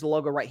spot. Here's the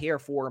logo right here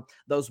for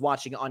those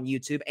watching on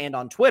YouTube and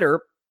on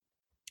Twitter.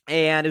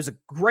 And it was a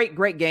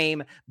great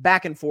game,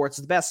 back and forth.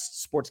 It's the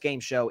best sports game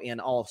show in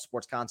all of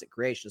sports content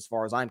creation, as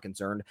far as I'm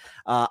concerned.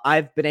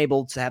 I've been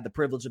able to have the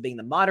privilege of being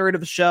the moderator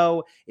of the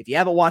show. If you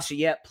haven't watched it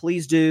yet,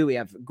 please do. We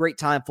have a great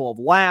time full of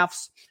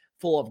laughs,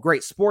 full of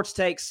great sports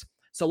takes.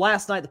 So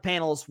last night, the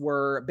panelists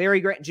were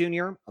Barry Grant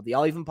Jr. of the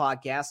All Even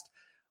podcast.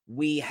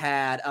 We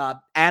had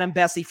Adam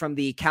Bessie from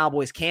the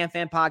Cowboys Can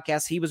Fan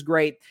podcast. He was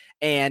great.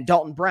 And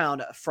Dalton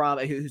Brown,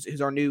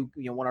 who's our new,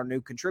 one of our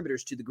new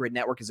contributors to the Grid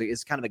Network,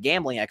 is kind of a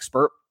gambling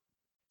expert.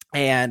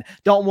 And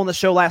Dalton won the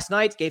show last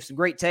night, gave some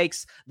great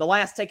takes. The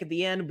last take at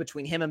the end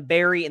between him and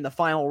Barry in the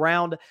final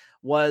round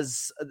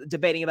was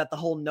debating about the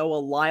whole Noah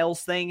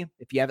Lyles thing.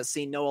 If you haven't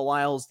seen Noah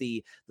Lyles,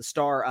 the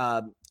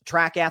star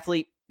track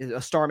athlete,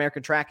 a star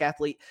American track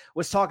athlete,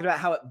 was talking about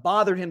how it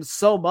bothered him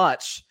so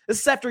much.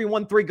 This is after he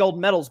won 3 gold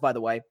medals, by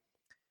the way.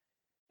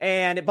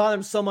 And it bothered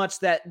him so much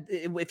that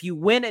if you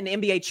win an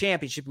NBA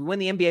championship, you win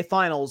the NBA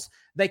finals,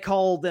 they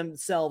call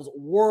themselves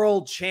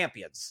world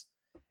champions.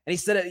 And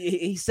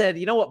he said,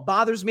 you know what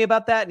bothers me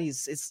about that? And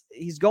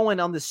he's going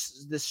on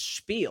this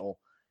spiel.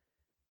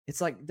 It's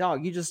like,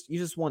 dog, you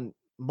just won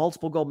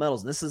multiple gold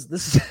medals. And this is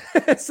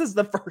this is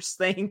the first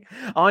thing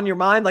on your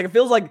mind. Like, it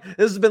feels like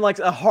this has been like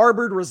a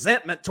harbored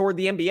resentment toward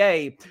the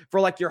NBA for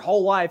like your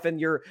whole life, and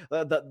your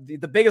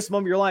the biggest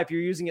moment of your life,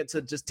 you're using it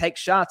to just take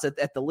shots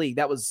at the league.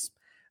 That was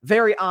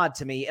very odd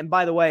to me. And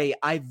by the way,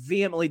 I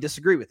vehemently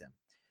disagree with him,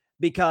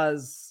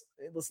 because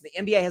listen,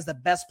 the NBA has the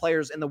best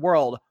players in the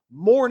world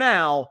more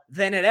now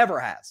than it ever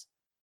has.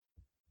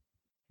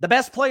 The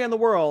best player in the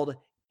world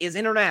is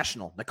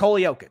international, Nikola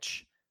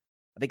Jokic.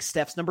 I think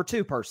Steph's number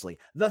 2 personally.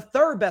 The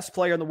third best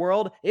player in the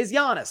world is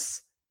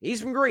Giannis.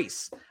 He's from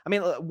Greece. I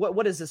mean,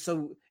 what is this?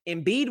 So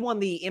Embiid won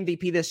the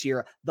MVP this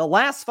year. The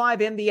last 5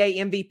 NBA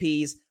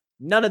MVPs,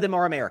 none of them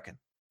are American.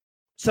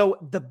 So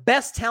the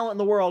best talent in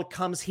the world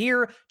comes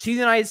here to the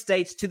United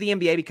States, to the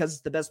NBA, because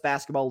it's the best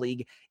basketball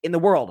league in the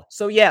world.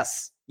 So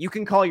yes, you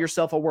can call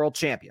yourself a world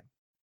champion.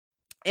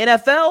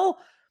 NFL,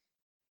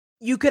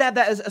 you could have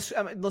that as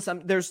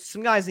listen, there's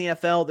some guys in the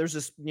NFL. There's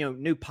this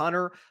new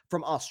punter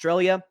from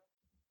Australia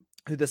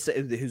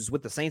who's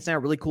with the Saints now.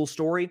 Really cool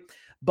story.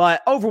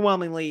 But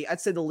overwhelmingly, I'd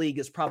say the league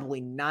is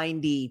probably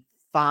 96%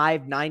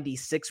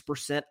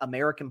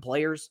 American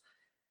players.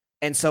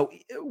 And so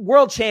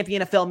world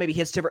champion NFL maybe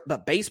hits different,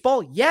 but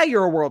baseball, yeah,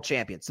 you're a world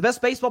champion. It's the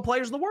best baseball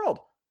players in the world.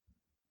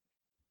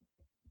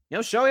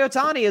 Shohei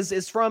Ohtani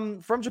is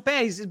from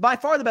Japan. He's by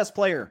far the best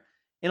player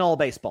in all of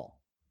baseball.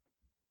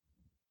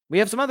 We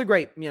have some other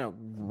great,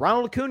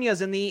 Ronald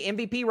Acuna's in the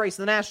MVP race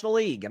in the National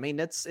League. I mean,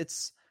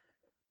 it's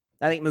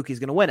I think Mookie's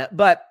going to win it.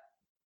 But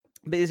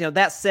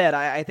that said,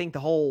 I think the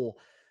whole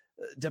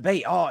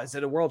debate, is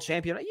it a world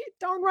champion? Yeah,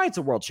 darn right it's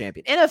a world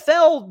champion.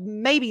 NFL,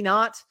 maybe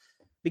not,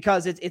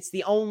 because it's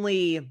the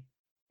only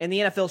and the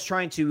NFL is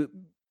trying to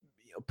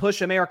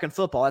push American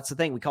football. That's the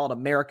thing. We call it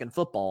American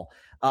football.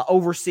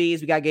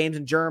 Overseas, we got games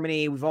in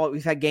Germany.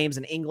 We've had games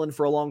in England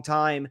for a long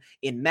time,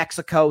 in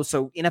Mexico.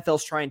 So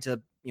NFL's trying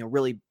to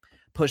really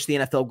push the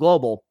NFL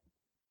global.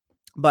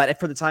 But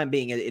for the time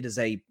being, it is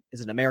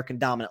an American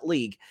dominant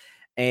league,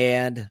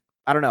 and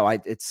I don't know. I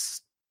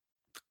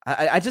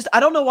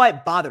don't know why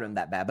it bothered him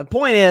that bad. But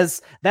point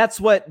is, that's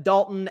what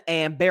Dalton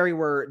and Barry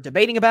were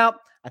debating about.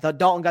 I thought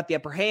Dalton got the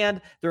upper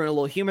hand. Threw in a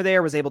little humor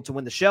there, was able to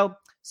win the show.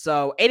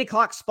 So 8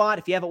 o'clock spot,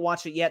 if you haven't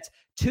watched it yet,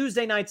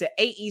 Tuesday nights at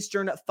 8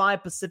 Eastern,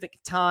 5 Pacific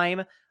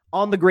time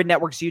on the Grid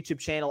Network's YouTube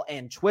channel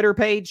and Twitter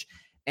page.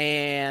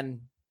 And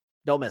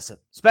don't miss it.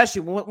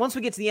 Especially once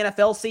we get to the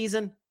NFL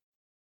season,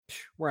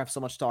 we're going to have so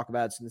much to talk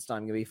about. So this time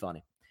going to be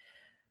funny.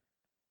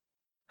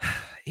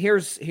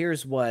 Here's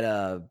what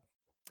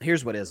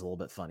is a little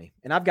bit funny.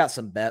 And I've got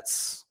some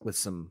bets with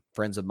some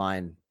friends of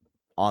mine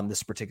on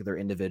this particular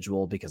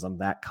individual because I'm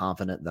that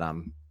confident that I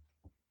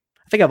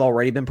think I've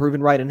already been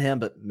proven right in him,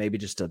 but maybe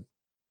just to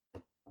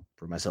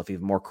prove myself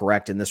even more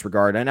correct in this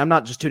regard. And I'm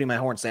not just tooting my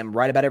horn saying I'm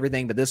right about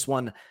everything, but this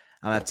one,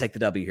 I'm going to take the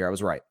W here. I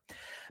was right.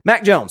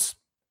 Mac Jones.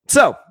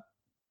 So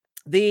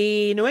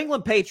the New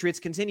England Patriots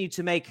continue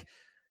to make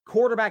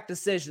quarterback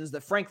decisions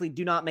that frankly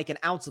do not make an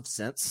ounce of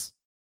sense.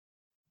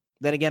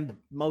 Then again,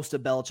 most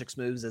of Belichick's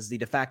moves as the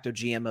de facto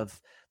GM of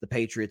the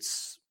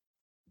Patriots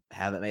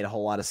haven't made a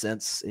whole lot of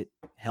sense. It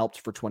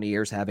helped for 20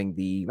 years having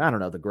the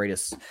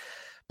greatest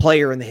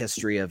player in the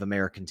history of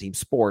American team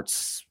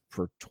sports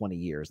for 20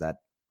 years. That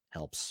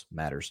helps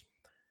matters.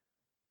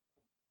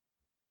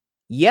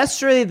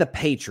 Yesterday, the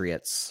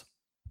Patriots,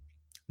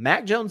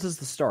 Mac Jones is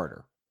the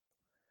starter.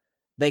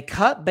 They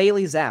cut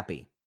Bailey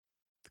Zappi,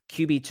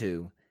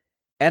 QB2,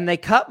 and they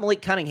cut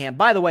Malik Cunningham.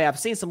 By the way, I've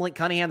seen some Malik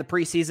Cunningham in the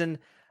preseason.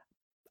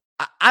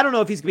 I don't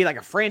know if he's going to be like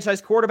a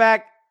franchise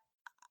quarterback.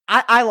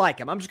 I like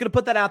him. I'm just going to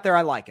put that out there.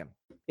 I like him.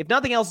 If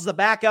nothing else, as a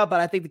backup, but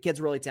I think the kid's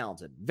really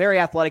talented. Very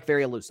athletic,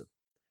 very elusive.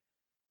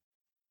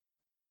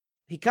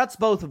 He cuts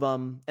both of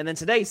them, and then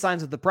today he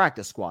signs with the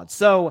practice squad.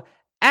 So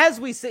as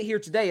we sit here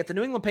today, if the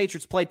New England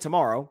Patriots played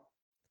tomorrow,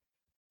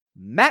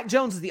 Mac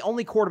Jones is the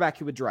only quarterback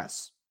who would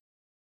dress.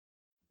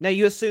 Now,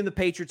 you assume the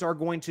Patriots are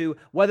going to,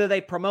 whether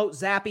they promote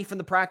Zappi from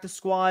the practice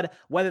squad,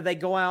 whether they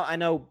go out, I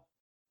know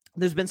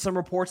there's been some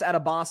reports out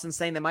of Boston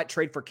saying they might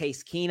trade for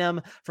Case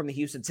Keenum from the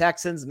Houston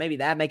Texans. Maybe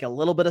that make a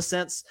little bit of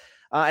sense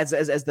as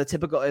the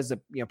typical, as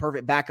a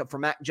perfect backup for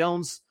Mac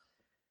Jones.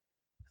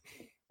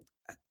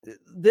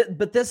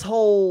 But this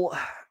whole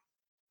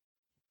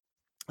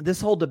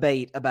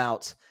debate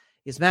about,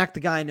 is Mac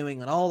the guy in New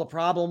England? All the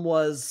problem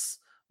was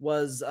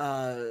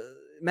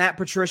Matt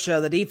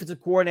Patricia, the defensive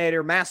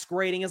coordinator,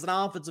 masquerading as an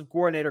offensive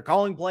coordinator,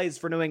 calling plays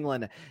for New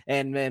England,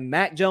 and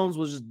Mac Jones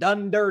was just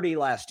done dirty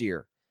last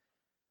year.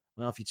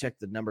 Well, if you check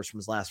the numbers from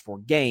his last 4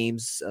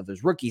 games of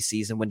his rookie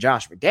season, when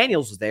Josh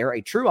McDaniels was there, a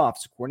true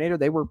offensive coordinator,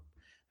 they were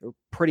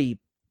pretty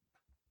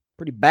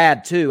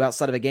bad too,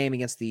 outside of a game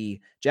against the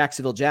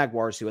Jacksonville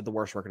Jaguars, who had the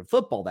worst record in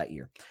football that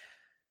year.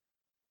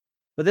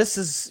 But this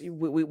is,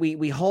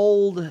 we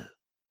hold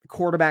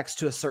quarterbacks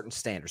to a certain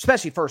standard,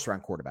 especially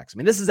first-round quarterbacks. I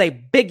mean, this is a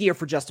big year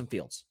for Justin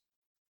Fields.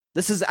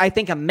 This is, I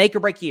think, a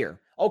make-or-break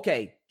year.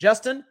 Okay,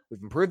 Justin,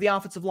 we've improved the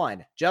offensive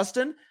line.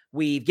 Justin,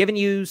 we've given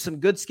you some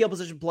good skill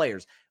position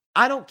players.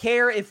 I don't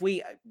care if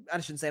I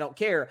shouldn't say I don't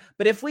care,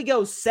 but if we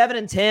go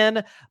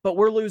 7-10, but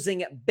we're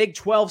losing Big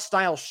 12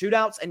 style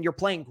shootouts and you're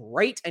playing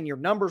great and your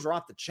numbers are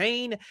off the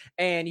chain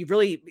and you've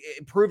really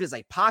improved as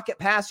a pocket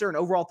passer and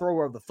overall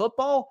thrower of the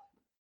football,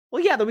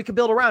 well, yeah, then we can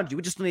build around you.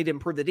 We just need to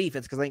improve the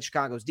defense because I think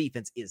Chicago's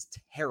defense is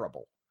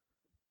terrible.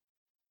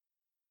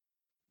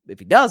 If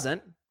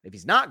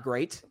he's not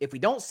great, if we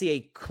don't see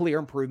a clear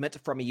improvement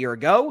from a year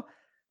ago,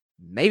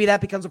 maybe that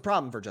becomes a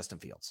problem for Justin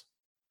Fields.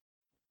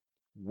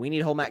 We need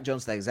to hold Mac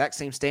Jones to the exact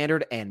same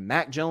standard, and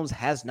Mac Jones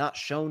has not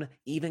shown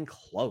even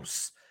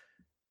close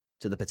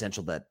to the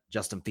potential that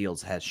Justin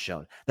Fields has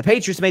shown. The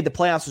Patriots made the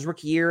playoffs his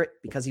rookie year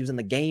because he was in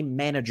the game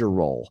manager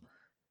role.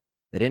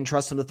 They didn't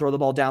trust him to throw the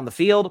ball down the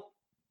field.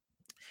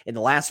 In the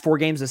last 4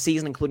 games of the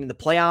season, including the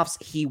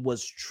playoffs, he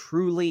was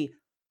truly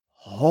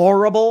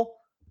horrible.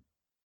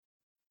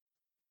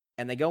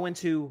 And they go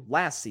into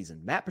last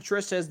season. Matt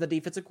Patricia is the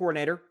defensive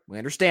coordinator. We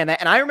understand that.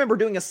 And I remember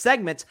doing a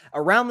segment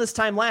around this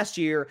time last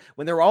year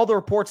when there were all the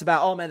reports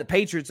about, oh man, the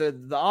Patriots, the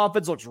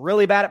offense looks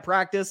really bad at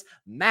practice.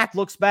 Mac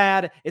looks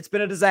bad. It's been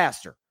a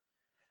disaster.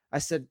 I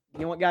said,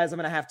 you know what, guys, I'm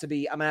going to have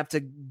to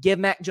give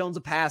Mac Jones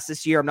a pass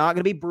this year. I'm not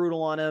going to be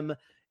brutal on him.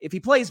 If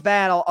he plays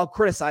bad, I'll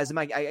criticize him.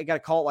 I got to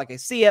call it like I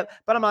see it,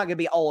 but I'm not going to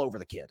be all over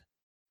the kid.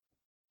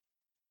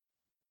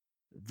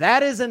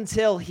 That is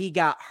until he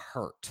got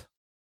hurt.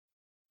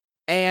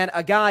 And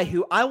a guy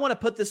who I want to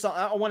put this on,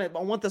 I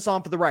want this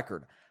on for the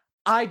record.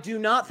 I do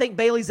not think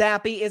Bailey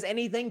Zappi is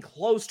anything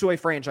close to a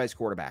franchise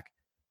quarterback.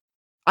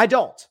 I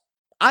don't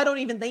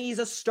even think he's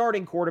a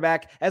starting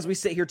quarterback as we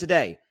sit here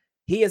today.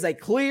 He is a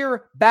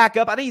clear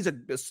backup. I think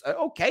he's a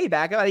okay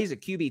backup. I think he's a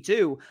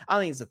QB2. I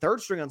think he's a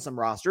third string on some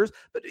rosters,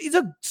 but he's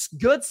a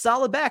good,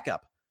 solid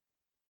backup.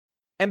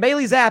 And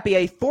Bailey Zappi,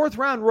 a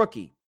 4th-round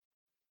rookie,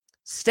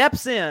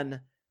 steps in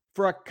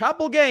for a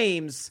couple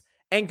games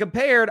and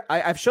compared,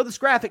 I've showed this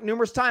graphic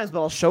numerous times,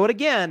 but I'll show it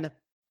again.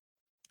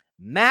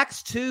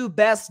 Mac's 2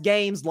 best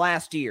games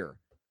last year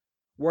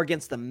were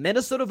against the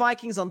Minnesota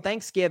Vikings on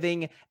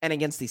Thanksgiving and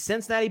against the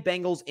Cincinnati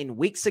Bengals in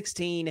Week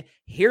 16.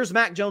 Here's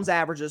Mac Jones'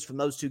 averages from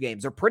those 2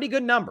 games. They're pretty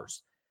good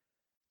numbers.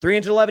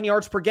 311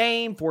 yards per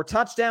game, 4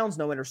 touchdowns,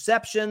 no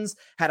interceptions,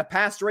 had a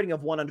passer rating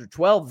of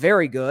 112,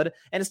 very good,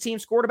 and his team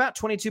scored about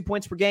 22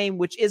 points per game,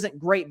 which isn't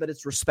great, but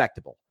it's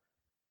respectable.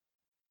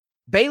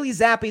 Bailey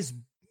Zappe's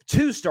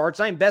 2 starts,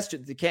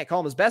 you can't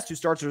call them his best 2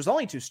 starts, there's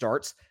only 2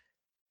 starts,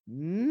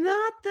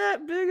 not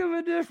that big of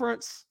a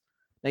difference.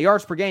 Now,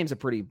 yards per game is a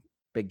pretty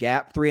big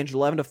gap,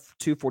 311 to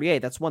 248.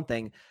 That's one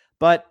thing.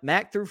 But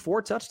Mac threw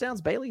 4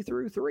 touchdowns. Bailey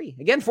threw 3.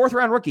 Again,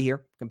 4th-round rookie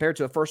here compared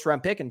to a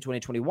first-round pick in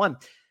 2021.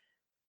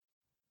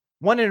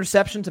 1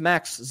 interception to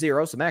Mac's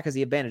 0, so Mac has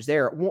the advantage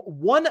there.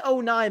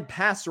 109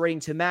 passer rating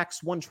to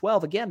Mac's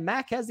 112. Again,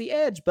 Mac has the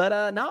edge,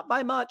 but not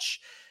by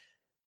much.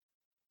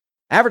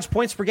 Average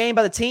points per game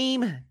by the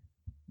team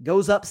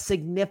goes up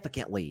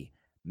significantly.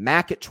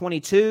 Mac at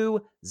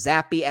 22,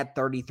 Zappe at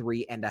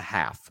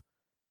 33.5.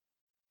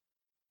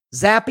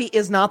 Zappe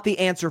is not the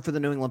answer for the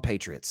New England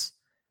Patriots.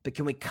 But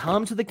can we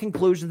come to the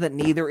conclusion that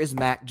neither is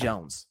Mac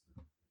Jones?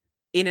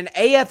 In an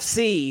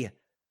AFC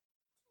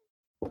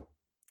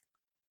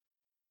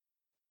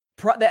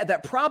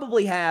that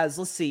probably has,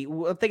 let's see,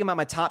 I'm thinking about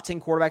my top 10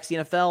 quarterbacks in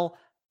the NFL,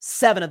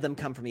 7 of them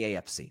come from the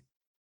AFC.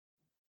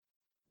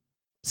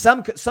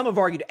 Some have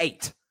argued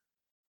 8.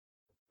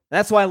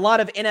 That's why a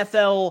lot of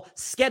NFL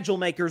schedule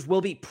makers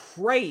will be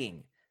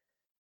praying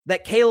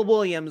that Caleb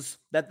Williams,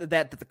 that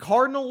the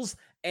Cardinals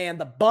and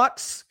the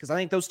Bucks, because I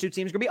think those 2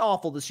 teams are going to be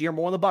awful this year,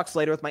 more on the Bucks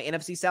later with my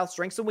NFC South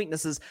strengths and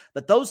weaknesses,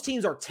 that those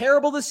teams are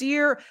terrible this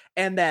year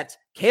and that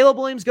Caleb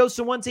Williams goes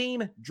to one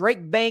team,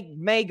 Drake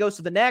May goes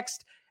to the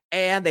next,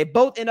 and they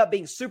both end up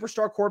being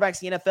superstar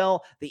quarterbacks in the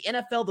NFL. The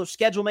NFL, those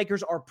schedule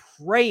makers are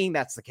praying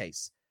that's the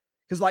case.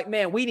 Because,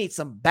 man, we need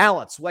some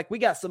balance. We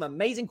got some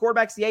amazing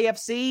quarterbacks in the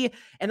AFC,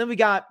 and then we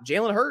got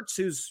Jalen Hurts,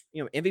 who's,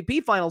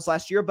 MVP finals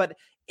last year, but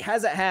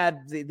hasn't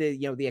had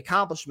the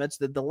accomplishments,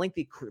 the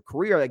lengthy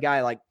career that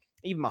guy like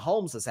even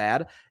Mahomes has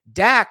had.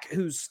 Dak,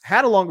 who's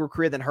had a longer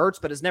career than Hurts,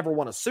 but has never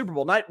won a Super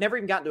Bowl, never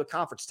even gotten to a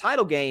conference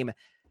title game.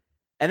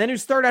 And then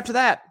who's third after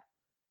that?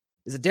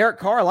 Is it Derek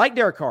Carr? I like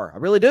Derek Carr. I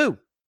really do.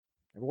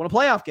 Never won a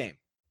playoff game.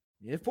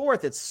 And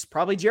 4th, it's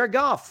probably Jared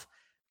Goff.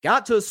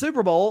 Got to a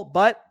Super Bowl,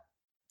 but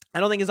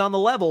I don't think is on the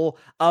level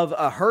of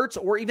a Hurts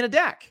or even a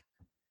Dak.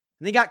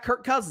 And they got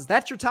Kirk Cousins.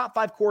 That's your top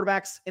 5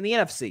 quarterbacks in the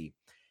NFC.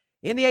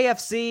 In the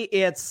AFC,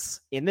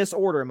 it's in this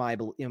order,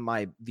 in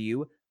my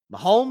view: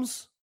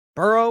 Mahomes,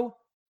 Burrow,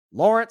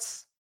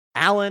 Lawrence,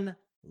 Allen,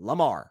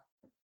 Lamar.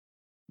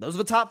 Those are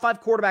the top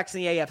 5 quarterbacks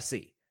in the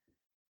AFC.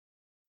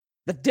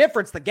 The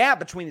difference, the gap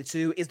between the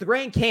 2 is the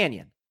Grand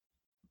Canyon.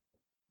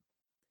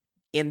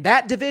 In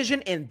that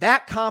division, in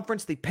that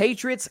conference, the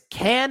Patriots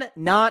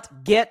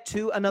cannot get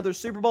to another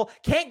Super Bowl,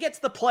 can't get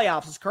to the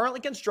playoffs as currently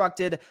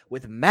constructed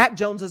with Mac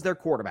Jones as their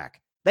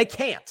quarterback. They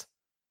can't.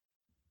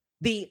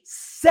 The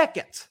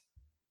second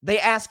they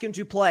ask him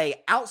to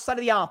play outside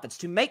of the offense,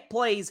 to make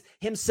plays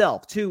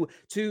himself, to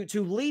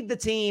lead the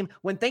team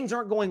when things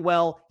aren't going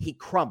well, he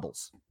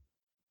crumbles.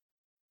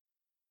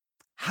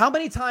 How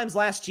many times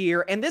last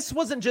year, and this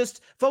wasn't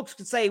just, folks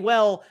could say,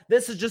 well,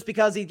 this is just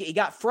because he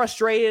got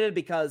frustrated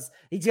because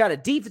he's got a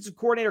defensive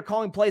coordinator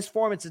calling plays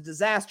for him. It's a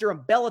disaster, and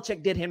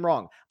Belichick did him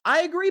wrong.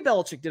 I agree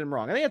Belichick did him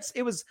wrong. I mean,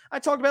 I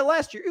talked about it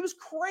last year. It was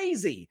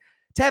crazy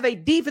to have a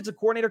defensive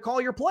coordinator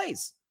call your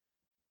plays.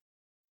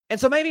 And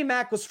so maybe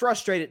Mac was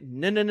frustrated.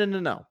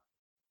 No.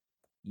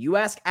 You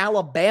ask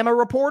Alabama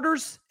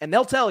reporters, and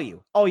they'll tell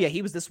you, oh, yeah,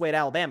 he was this way at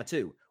Alabama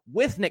too.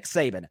 With Nick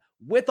Saban,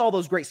 with all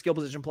those great skill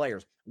position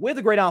players, with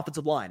a great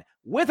offensive line,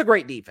 with a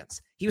great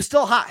defense. He was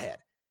still a hothead.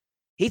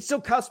 He'd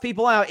still cuss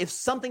people out if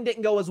something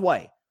didn't go his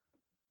way.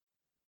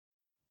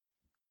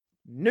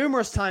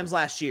 Numerous times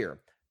last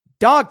year,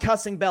 dog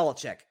cussing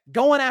Belichick,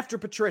 going after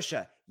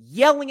Patricia,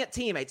 yelling at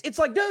teammates. It's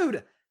like,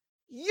 dude,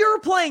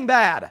 you're playing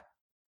bad.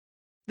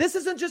 This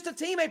isn't just a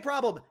teammate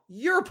problem.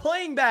 You're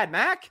playing bad,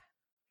 Mac.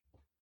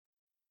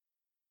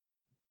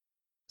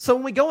 So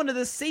when we go into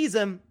this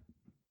season,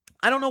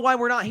 I don't know why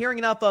we're not hearing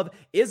enough of,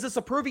 is this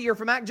a prove year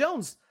for Mac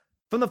Jones?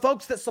 From the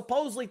folks that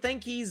supposedly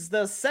think he's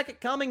the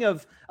second coming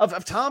of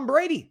Tom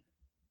Brady.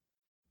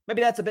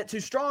 Maybe that's a bit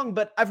too strong,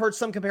 but I've heard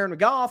some comparing to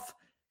Goff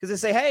because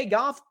they say, hey,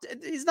 Goff,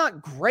 he's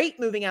not great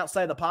moving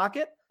outside the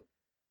pocket.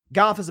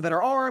 Goff has a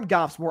better arm.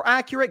 Goff's more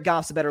accurate.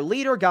 Goff's a better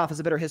leader. Goff has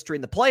a better history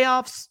in the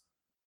playoffs.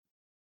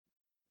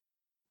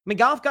 I mean,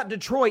 Goff got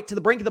Detroit to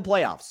the brink of the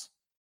playoffs.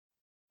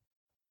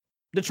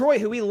 Detroit,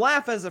 who we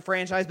laugh as a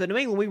franchise, but New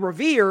England we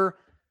revere.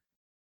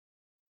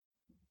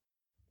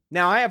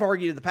 Now, I have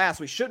argued in the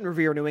past we shouldn't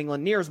revere New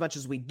England near as much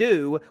as we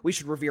do. We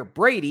should revere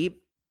Brady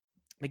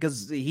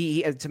because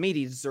he to me,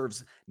 he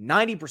deserves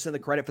 90% of the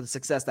credit for the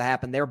success that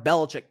happened there.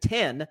 Belichick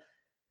 10.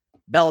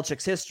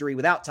 Belichick's history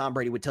without Tom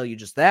Brady would tell you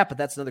just that, but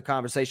that's another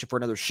conversation for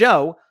another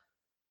show.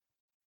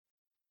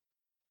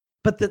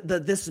 But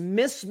this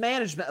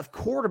mismanagement of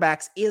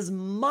quarterbacks is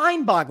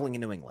mind-boggling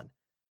in New England.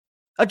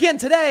 Again,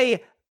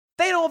 today,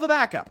 they don't have a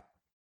backup.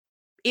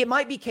 It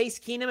might be Case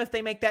Keenum if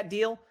they make that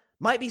deal.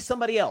 Might be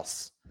somebody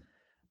else.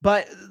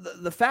 But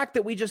the fact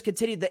that we just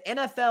continue, the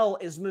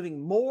NFL is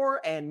moving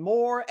more and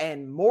more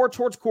and more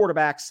towards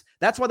quarterbacks.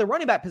 That's why the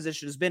running back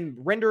position has been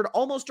rendered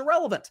almost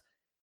irrelevant.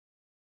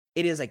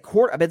 It is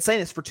I've been saying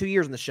this for 2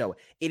 years in the show.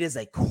 It is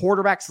a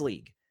quarterbacks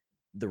league.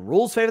 The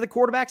rules favor the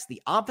quarterbacks.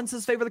 The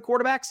offenses favor the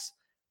quarterbacks.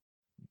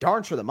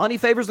 Darn sure the money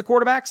favors the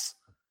quarterbacks.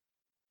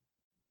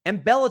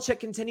 And Belichick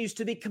continues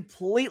to be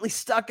completely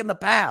stuck in the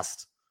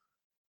past.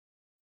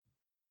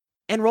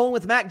 And rolling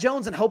with Mac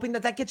Jones and hoping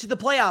that gets you the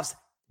playoffs.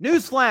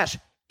 Newsflash,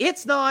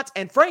 it's not,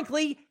 and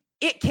frankly,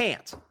 it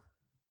can't.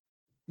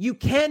 You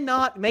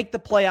cannot make the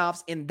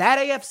playoffs in that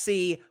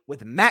AFC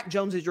with Mac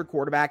Jones as your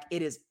quarterback.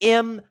 It is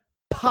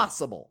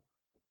impossible.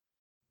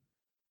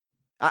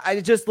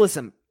 I just,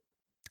 listen,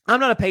 I'm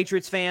not a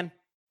Patriots fan.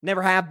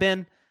 Never have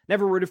been.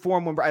 Never rooted for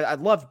him. I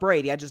loved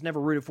Brady. I just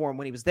never rooted for him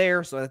when he was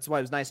there, so that's why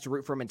it was nice to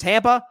root for him in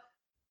Tampa.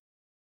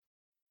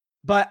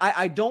 But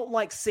I don't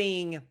like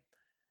seeing...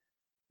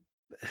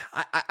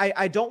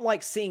 I don't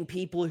like seeing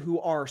people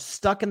who are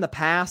stuck in the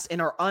past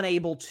and are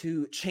unable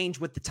to change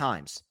with the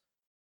times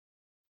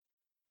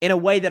in a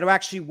way that will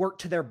actually work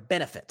to their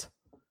benefit.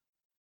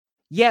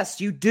 Yes,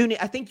 you do need,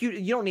 I think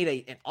you don't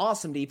need an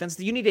awesome defense.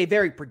 You need a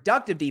very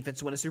productive defense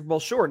to win a Super Bowl.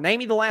 Sure, name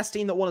me the last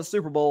team that won a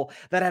Super Bowl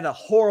that had a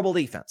horrible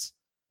defense.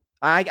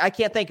 I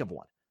can't think of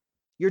one.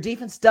 Your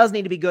defense does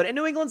need to be good, and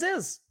New England's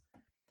is.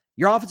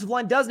 Your offensive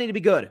line does need to be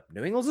good.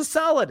 New England's is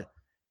solid.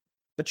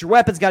 But your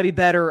weapons got to be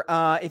better.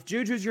 If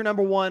Juju's your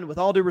number one, with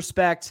all due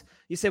respect,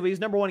 you say, well, he was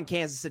number one in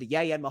Kansas City.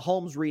 Yeah, you had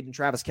Mahomes, Reed, and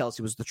Travis Kelce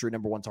was the true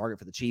number one target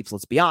for the Chiefs.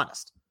 Let's be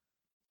honest.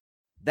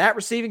 That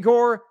receiving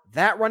core,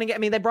 that running game. I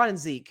mean, they brought in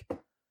Zeke.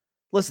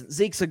 Listen,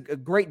 Zeke's a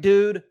great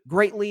dude,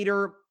 great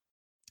leader.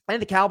 I think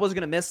the Cowboys are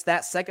going to miss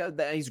that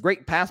second. He's a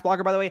great pass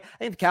blocker, by the way. I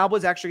think the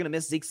Cowboys are actually going to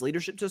miss Zeke's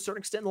leadership to a certain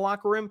extent in the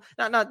locker room.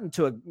 Not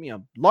to a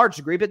large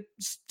degree, but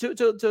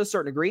to a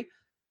certain degree.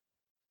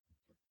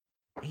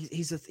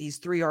 He's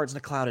 3 yards in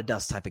a cloud of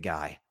dust type of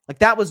guy. Like,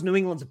 that was New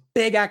England's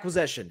big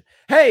acquisition.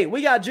 Hey,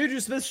 we got Juju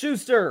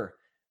Smith-Schuster,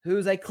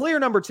 who's a clear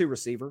number 2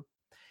 receiver.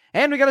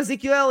 And we got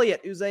Ezekiel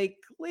Elliott, who's a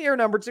clear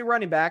number 2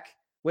 running back,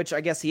 which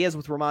I guess he is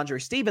with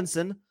Ramondre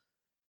Stevenson.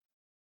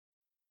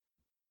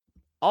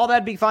 All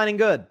that'd be fine and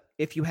good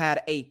if you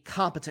had a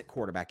competent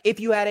quarterback. If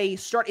you had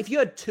if you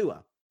had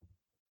Tua.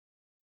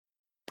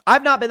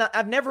 I've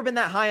never been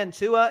that high on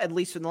Tua, at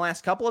least in the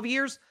last couple of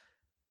years.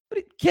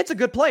 But kid's a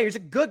good player.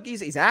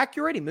 He's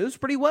accurate. He moves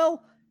pretty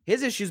well.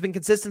 His issue's been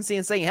consistency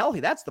and staying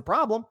healthy. That's the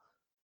problem.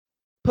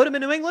 Put him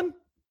in New England.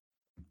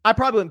 I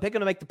probably wouldn't pick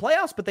him to make the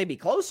playoffs, but they'd be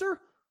closer.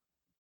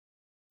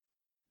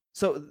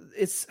 So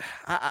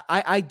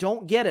I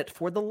don't get it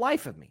for the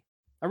life of me.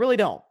 I really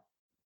don't.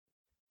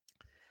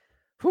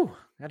 Whew.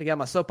 Had to get on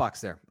my soapbox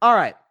there. All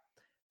right.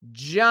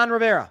 John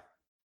Rivera.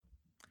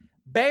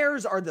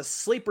 Bears are the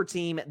sleeper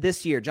team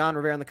this year. John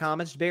Rivera in the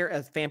comments.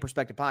 Bear Fan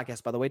Perspective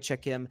Podcast, by the way.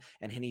 Check him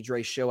and Henny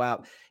Dre's show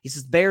out. He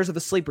says Bears are the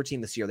sleeper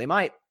team this year. They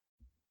might.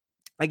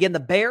 Again,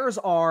 the Bears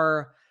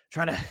are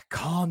trying to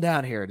calm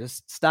down here.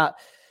 Just stop.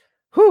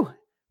 Whew.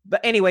 But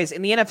anyways,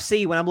 in the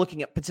NFC, when I'm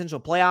looking at potential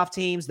playoff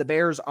teams, the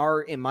Bears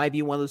are, in my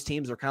view, one of those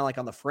teams that are kind of like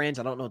on the fringe.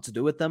 I don't know what to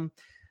do with them.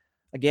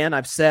 Again,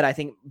 I've said I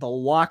think the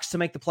locks to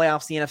make the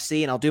playoffs in the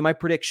NFC, and I'll do my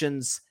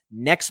predictions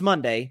next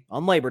Monday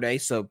on Labor Day.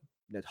 So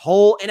the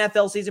whole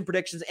NFL season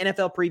predictions,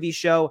 NFL preview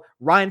show.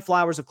 Ryan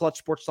Flowers of Clutch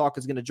Sports Talk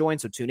is going to join,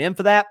 so tune in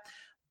for that.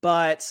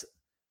 But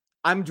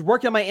I'm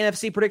working on my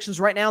NFC predictions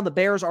right now. The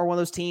Bears are one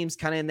of those teams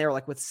kind of in there,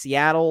 like with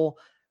Seattle,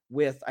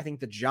 with I think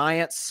the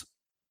Giants.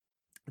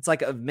 It's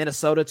like of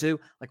Minnesota too.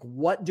 Like,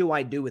 what do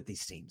I do with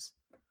these teams?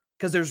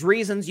 Because there's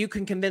reasons you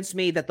can convince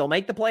me that they'll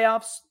make the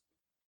playoffs,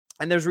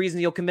 and there's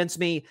reasons you'll convince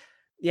me,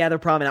 yeah, they're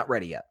probably not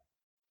ready yet.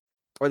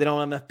 Or they don't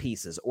have enough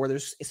pieces, or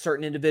there's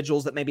certain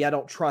individuals that maybe I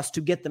don't trust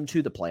to get them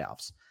to the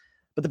playoffs.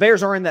 But the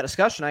Bears are in that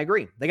discussion. I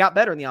agree. They got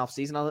better in the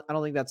offseason. I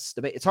don't think that's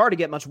debate. It's hard to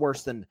get much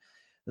worse than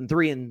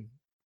 3-14,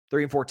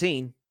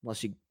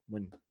 unless you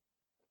win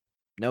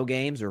no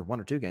games or 1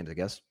 or 2 games, I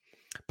guess.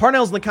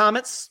 Parnell's in the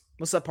comments.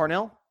 What's up,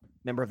 Parnell?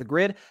 Member of the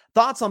Grid.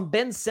 Thoughts on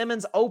Ben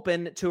Simmons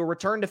open to a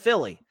return to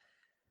Philly?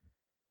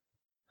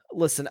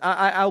 Listen,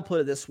 I'll put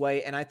it this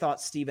way, and I thought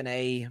Stephen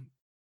A.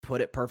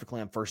 put it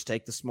perfectly on First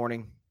Take this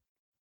morning.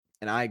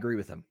 And I agree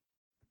with him.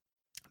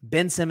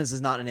 Ben Simmons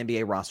is not an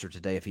NBA roster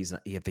today if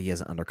he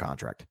isn't under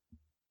contract.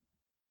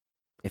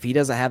 If he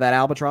doesn't have that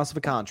albatross of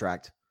a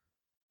contract,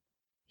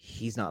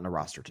 he's not in a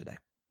roster today.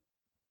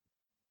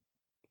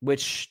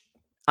 Which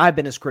I've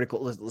been as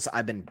critical. Listen,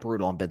 I've been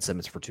brutal on Ben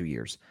Simmons for 2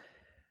 years.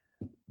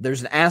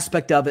 There's an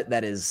aspect of it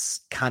that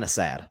is kind of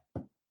sad.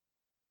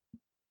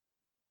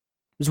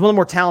 He's one of the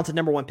more talented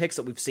number 1 picks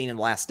that we've seen in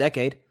the last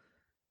decade.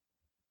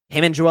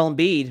 Him and Joel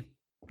Embiid,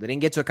 they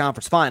didn't get to a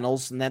conference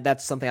finals, and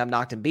that's something I've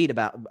knocked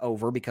Embiid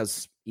over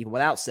because even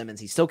without Simmons,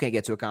 he still can't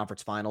get to a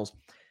conference finals.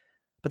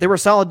 But they were a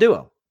solid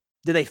duo.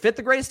 Do they fit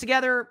the greatest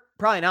together?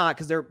 Probably not,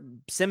 because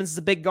Simmons is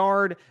a big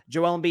guard.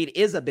 Joel Embiid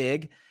is a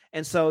big.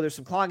 And so there's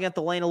some clogging up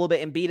the lane a little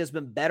bit. Embiid has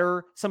been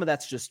better. Some of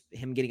that's just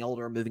him getting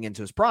older and moving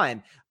into his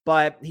prime.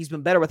 But he's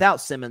been better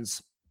without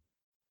Simmons.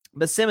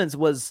 But Simmons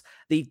was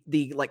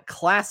the like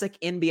classic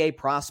NBA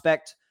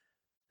prospect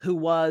who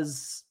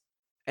was,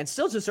 and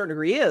still to a certain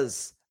degree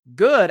is,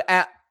 good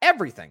at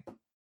everything.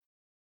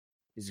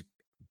 He's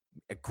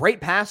a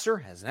great passer,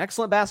 has an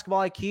excellent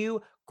basketball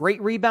IQ, great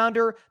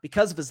rebounder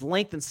because of his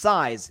length and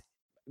size.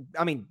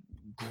 I mean,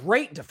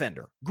 great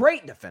defender.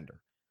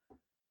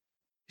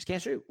 Just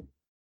can't shoot.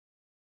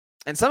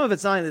 And some of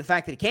it's not even the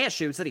fact that he can't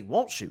shoot, it's that he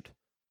won't shoot.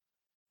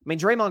 I mean,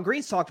 Draymond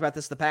Green's talked about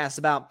this in the past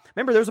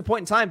remember, there was a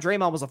point in time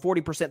Draymond was a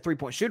 40%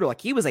 three-point shooter.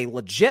 Like, he was a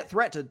legit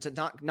threat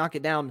to knock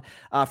it down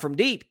from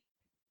deep.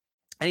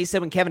 And he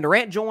said when Kevin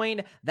Durant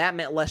joined, that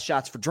meant less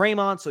shots for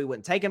Draymond, so he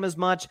wouldn't take him as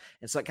much.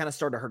 And so it kind of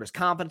started to hurt his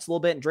confidence a little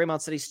bit. And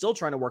Draymond said he's still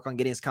trying to work on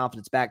getting his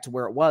confidence back to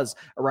where it was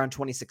around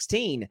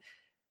 2016.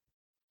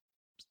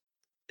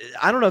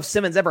 I don't know if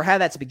Simmons ever had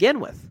that to begin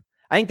with.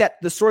 I think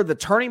that the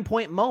turning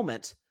point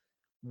moment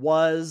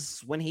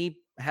was when he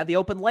had the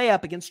open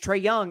layup against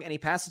Trae Young and he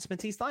passed it to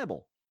Matisse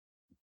Thybulle.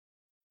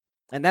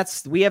 And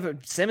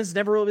Simmons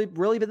never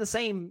really been the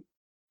same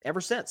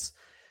ever since.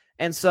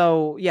 And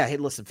so, yeah, hey,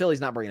 listen,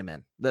 Philly's not bringing him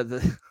in.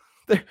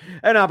 They're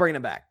not bringing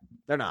him back.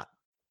 They're not.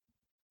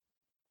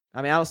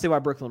 I mean, I don't see why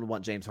Brooklyn would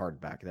want James Harden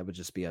back. That would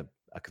just be a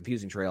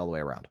confusing trade all the way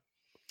around.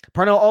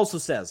 Parnell also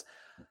says,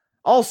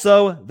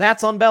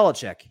 that's on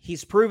Belichick.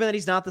 He's proven that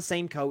he's not the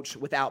same coach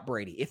without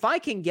Brady. If I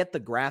can get the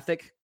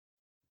graphic,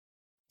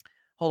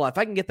 hold on. If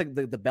I can get the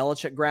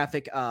Belichick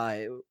graphic,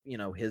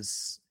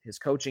 his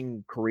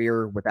coaching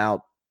career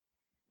without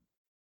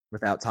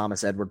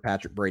Thomas Edward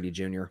Patrick Brady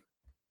Jr.,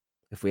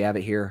 if we have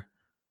it here.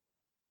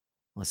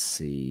 Let's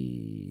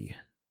see.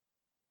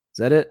 Is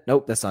that it?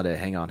 Nope, that's not it.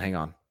 Hang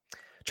on.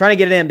 Trying to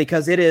get it in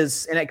because it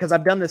is, and because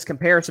I've done this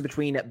comparison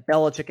between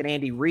Belichick and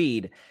Andy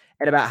Reid,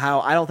 and about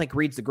how I don't think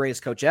Reid's the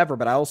greatest coach ever,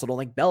 but I also don't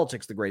think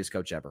Belichick's the greatest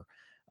coach ever.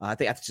 I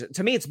think,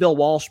 to me, it's Bill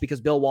Walsh, because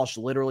Bill Walsh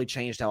literally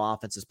changed how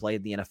offenses played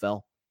in the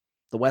NFL.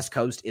 The West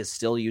Coast is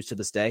still used to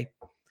this day.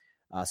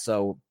 That's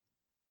not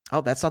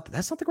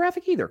the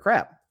graphic either.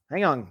 Crap.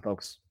 Hang on,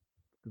 folks.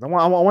 I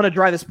want to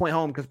drive this point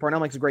home because Parnell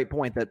makes a great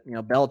point that,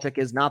 Belichick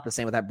is not the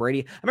same without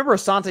Brady. I remember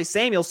Asante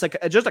Samuel said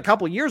just a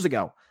couple years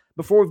ago,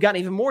 before we've gotten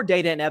even more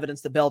data and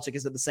evidence that Belichick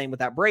isn't the same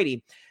without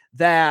Brady,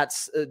 that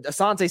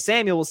Asante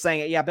Samuel was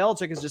saying, yeah,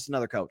 Belichick is just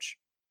another coach.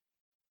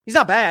 He's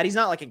not bad. He's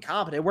not like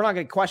incompetent. We're not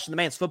going to question the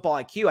man's football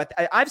IQ.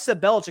 I've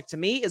said Belichick to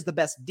me is the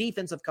best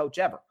defensive coach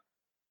ever.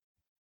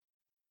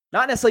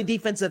 Not necessarily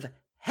defensive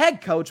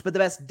head coach, but the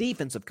best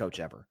defensive coach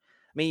ever.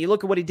 I mean, you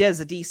look at what he did as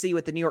a DC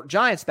with the New York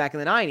Giants back in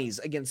the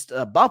 90s against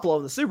Buffalo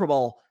in the Super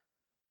Bowl.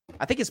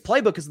 I think his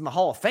playbook is in the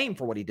Hall of Fame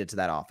for what he did to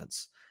that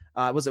offense.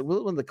 Was it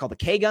what they call the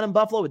K-gun in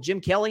Buffalo with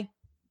Jim Kelly?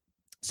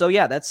 So,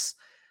 yeah,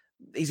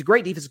 he's a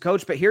great defensive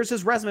coach, but here's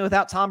his resume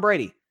without Tom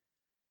Brady.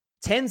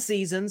 10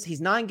 seasons. He's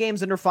 9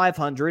 games under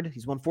 500.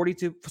 He's won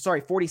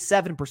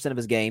 47% of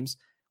his games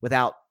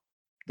without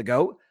the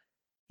GOAT.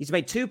 He's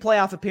made 2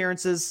 playoff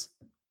appearances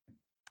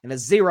and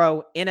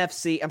 0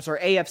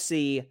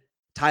 AFC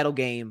title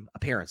game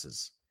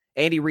appearances.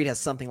 Andy Reid has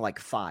something like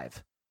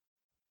 5.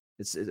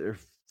 It's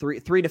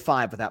 3 to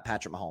 5 without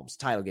Patrick Mahomes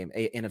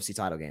NFC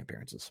title game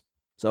appearances.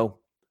 So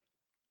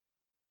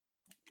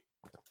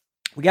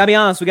we gotta be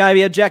honest. We gotta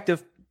be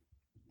objective.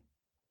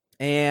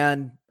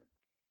 And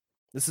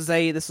this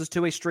is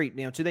two-way street.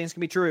 2 things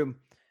can be true.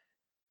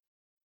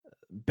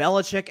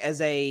 Belichick as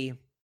a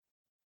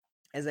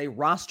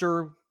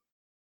roster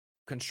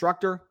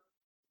constructor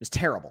is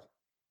terrible.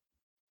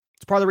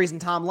 It's part of the reason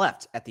Tom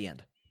left at the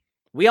end.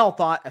 We all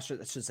thought, I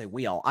should say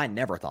we all, I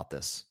never thought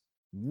this.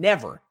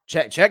 Never.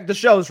 Check the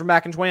shows from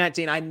back in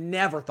 2019. I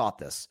never thought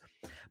this.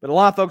 But a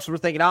lot of folks were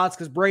thinking, it's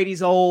because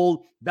Brady's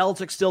old,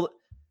 Belichick's still.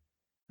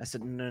 I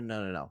said,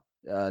 no.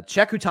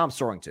 Check who Tom's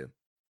throwing to.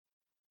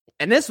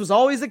 And this was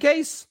always the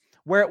case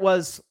where it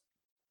was,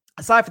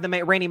 aside from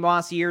the Randy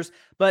Moss years,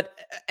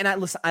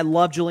 I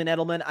love Julian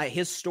Edelman.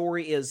 His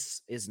story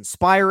is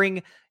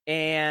inspiring,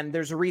 and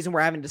there's a reason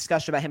we're having a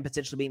discussion about him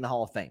potentially being in the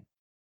Hall of Fame.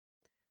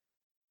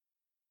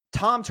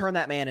 Tom turned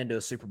that man into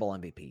a Super Bowl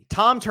MVP.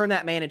 Tom turned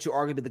that man into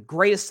arguably the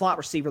greatest slot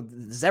receiver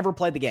that's ever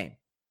played the game.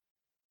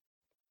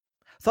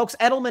 Folks,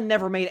 Edelman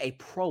never made a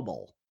Pro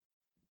Bowl.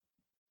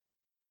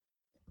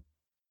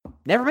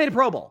 Never made a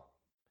Pro Bowl.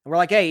 And we're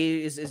like,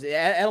 hey,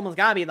 Edelman's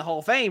got to be in the Hall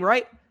of Fame,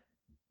 right?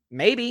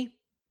 Maybe.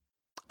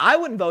 I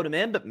wouldn't vote him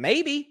in, but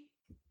maybe.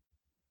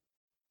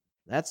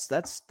 That's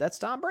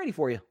Tom Brady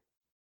for you.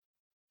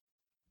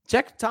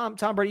 Check Tom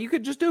Brady. You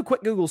could just do a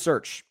quick Google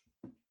search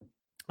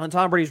on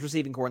Tom Brady's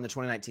receiving corps in the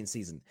 2019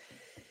 season.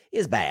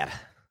 Is bad.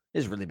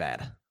 Is really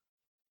bad.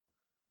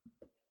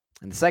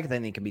 And the second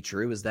thing that can be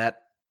true is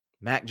that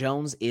Mac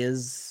Jones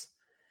is,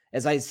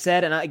 as I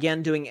said, and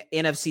again, doing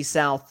NFC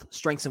South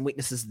strengths and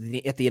weaknesses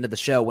at the end of the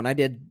show, when I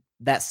did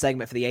that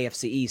segment for the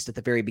AFC East at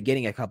the very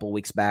beginning a couple of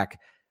weeks back,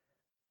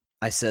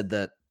 I said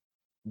that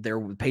their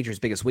Patriots'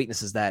 biggest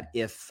weakness is that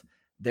if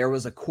there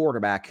was a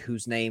quarterback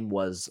whose name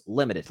was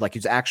limited, like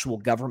whose actual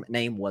government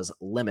name was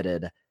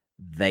limited,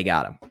 they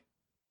got him.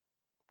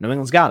 New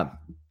England's got him.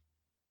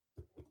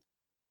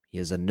 He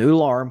has a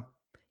noodle arm.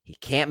 He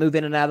can't move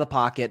in and out of the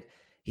pocket.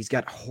 He's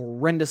got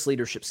horrendous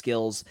leadership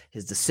skills.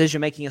 His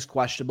decision-making is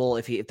questionable.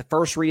 If the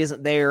first read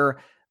isn't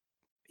there,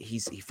 he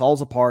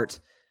falls apart.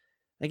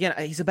 Again,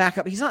 he's a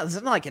backup. It's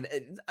not like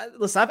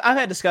listen, I've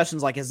had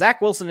discussions like, is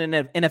Zach Wilson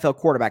an NFL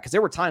quarterback? Because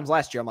there were times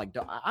last year I'm like,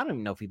 I don't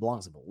even know if he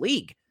belongs in the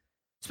league,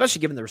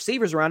 especially given the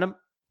receivers around him.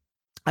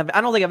 I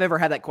don't think I've ever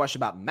had that question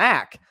about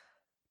Mac,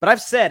 but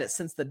I've said it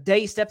since the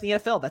day he stepped in the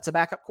NFL, that's a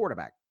backup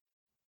quarterback.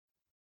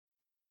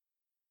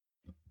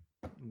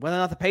 Whether or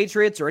not the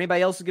Patriots or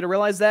anybody else is going to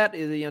realize that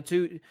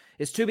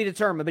is to be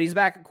determined, but he's a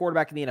backup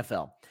quarterback in the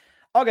NFL.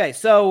 Okay,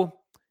 so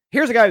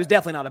here's a guy who's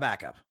definitely not a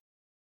backup.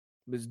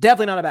 Who's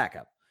definitely not a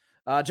backup.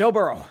 Joe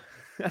Burrow.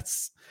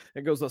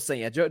 It goes without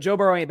saying. Yeah, Joe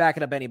Burrow ain't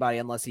backing up anybody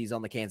unless he's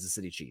on the Kansas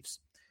City Chiefs.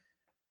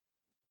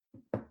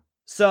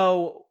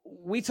 So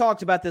we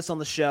talked about this on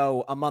the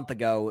show a month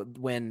ago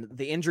when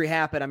the injury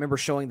happened. I remember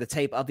showing the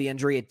tape of the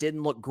injury. It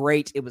didn't look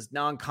great. It was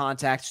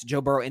non-contact.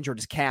 Joe Burrow injured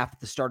his calf at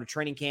the start of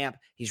training camp.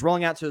 He's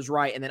rolling out to his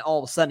right, and then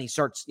all of a sudden he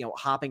starts,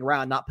 hopping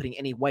around, not putting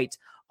any weight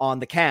on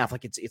the calf.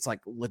 Like it's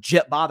like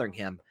legit bothering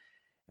him.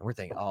 And we're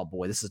thinking, oh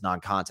boy, this is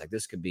non-contact.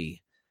 This could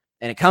be.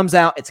 And it comes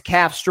out, it's a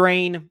calf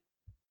strain.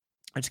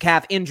 It's a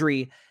calf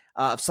injury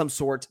of some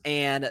sort.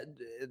 And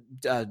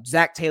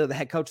Zach Taylor, the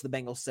head coach of the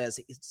Bengals, says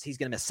he's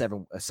going to miss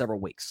several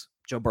weeks.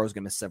 Joe Burrow's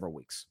going to miss several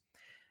weeks.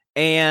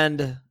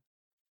 And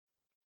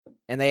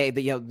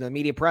the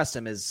media pressed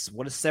him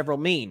what does several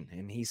mean?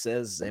 And he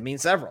says, it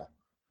means several.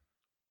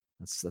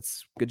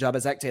 That's good job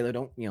at Zach Taylor.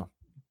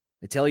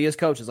 They tell you as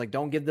coaches, like,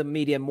 don't give the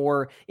media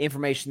more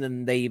information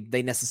than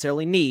they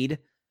necessarily need.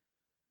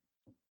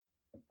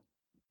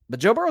 But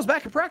Joe Burrow's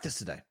back in practice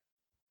today.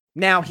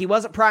 Now, he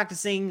wasn't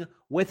practicing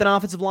with an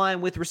offensive line,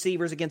 with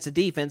receivers against a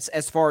defense,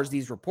 as far as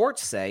these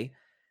reports say.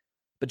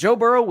 But Joe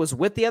Burrow was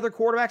with the other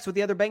quarterbacks, with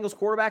the other Bengals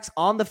quarterbacks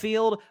on the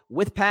field,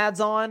 with pads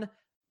on,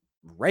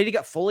 ready to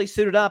get fully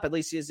suited up, at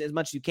least as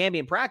much as you can be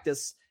in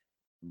practice.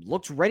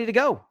 Looked ready to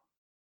go.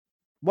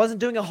 Wasn't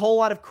doing a whole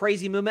lot of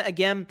crazy movement.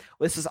 Again,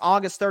 this is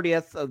August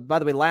 30th. By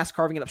the way, last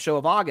Carving It Up show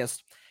of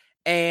August.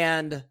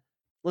 And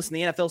listen,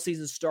 the NFL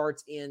season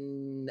starts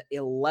in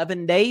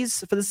 11 days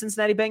for the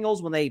Cincinnati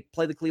Bengals when they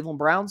play the Cleveland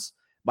Browns.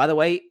 By the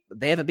way,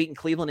 they haven't beaten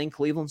Cleveland in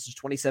Cleveland since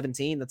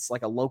 2017. That's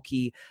like a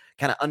low-key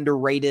kind of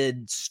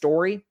underrated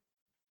story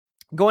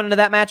going into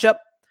that matchup.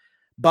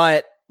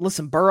 But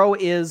listen, Burrow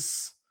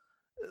is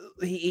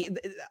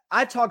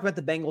I talked about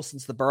the Bengals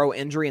since the Burrow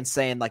injury and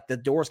saying like the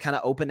door's kind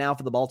of open now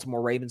for the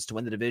Baltimore Ravens to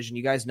win the division.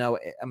 You guys know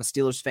I'm a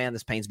Steelers fan.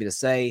 This pains me to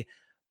say,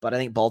 but I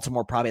think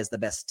Baltimore probably has the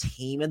best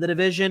team in the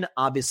division.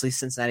 Obviously,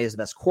 Cincinnati is the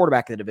best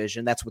quarterback in the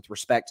division. That's with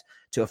respect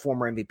to a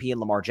former MVP in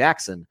Lamar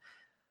Jackson.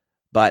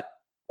 But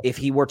if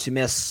he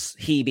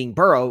being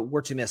Burrow,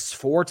 were to miss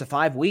 4 to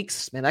 5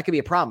 weeks, man, that could be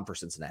a problem for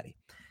Cincinnati.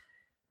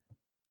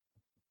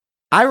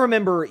 I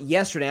remember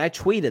yesterday, I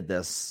tweeted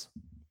this.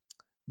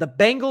 The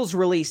Bengals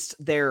released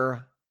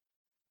their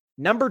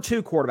number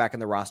 2 quarterback on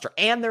the roster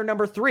and their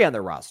number 3 on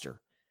their roster.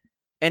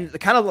 And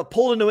kind of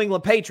pulled a New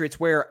England Patriots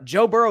where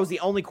Joe Burrow is the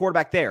only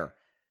quarterback there.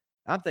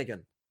 I'm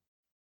thinking,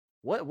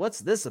 what's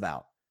this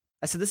about?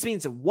 I said, this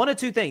means one of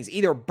two things.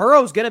 Either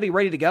Burrow's going to be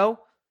ready to go,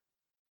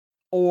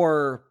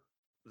 or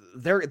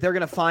they're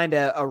going to find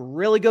a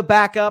really good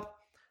backup,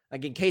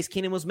 like in case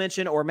Keenan was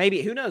mentioned, or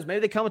maybe, who knows, maybe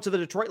they come into the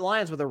Detroit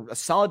Lions with a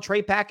solid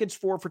trade package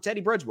for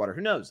Teddy Bridgewater.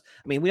 Who knows?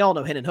 I mean, we all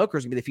know Hendon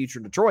Hooker's going to be the future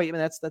in Detroit. I mean,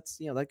 that's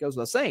that goes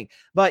without saying.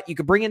 But you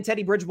could bring in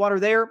Teddy Bridgewater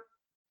there.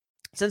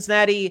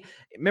 Cincinnati,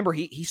 remember,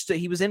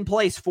 he was in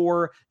place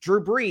for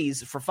Drew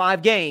Brees for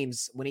 5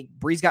 games when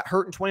Brees got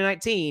hurt in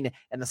 2019,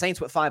 and the Saints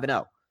went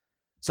 5-0.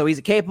 So he's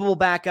a capable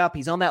backup.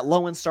 He's on that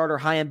low-end starter,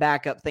 high-end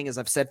backup thing, as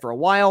I've said for a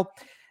while.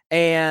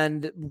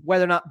 And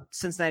whether or not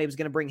Cincinnati was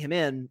going to bring him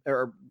in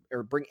or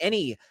bring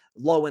any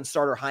low-end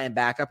starter, high-end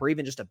backup, or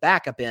even just a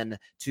backup in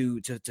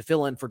to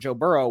fill in for Joe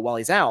Burrow while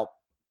he's out,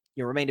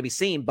 remain to be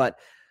seen. But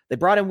they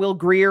brought in Will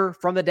Grier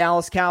from the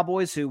Dallas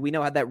Cowboys, who we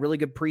know had that really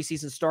good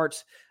preseason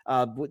start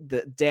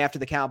the day after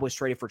the Cowboys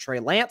traded for Trey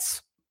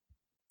Lance.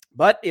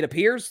 But it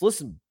appears,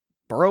 listen,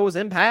 Burrow is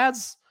in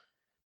pads.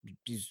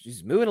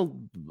 He's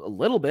moving a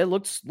little bit.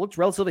 Looks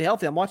relatively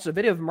healthy. I'm watching a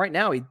video of him right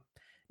now. He's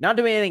not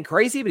doing anything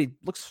crazy, but he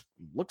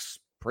looks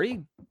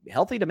pretty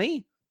healthy to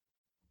me.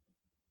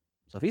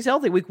 So if he's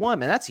healthy week 1,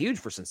 man, that's huge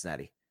for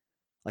Cincinnati.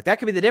 Like, that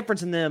could be the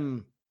difference in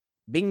them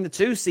being the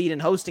 2 seed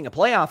and hosting a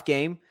playoff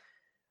game,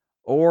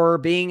 or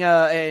being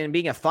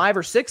a 5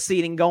 or 6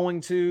 seed and going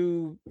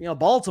to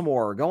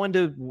Baltimore, going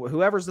to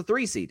whoever's the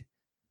 3 seed.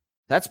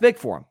 That's big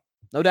for him,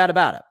 no doubt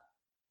about it.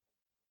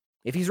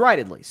 If he's right,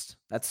 at least.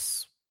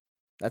 That's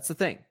the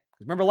thing.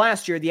 Remember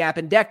last year, the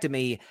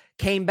appendectomy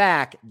came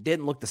back,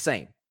 didn't look the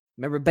same.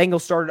 Remember,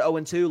 Bengals started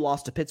 0-2,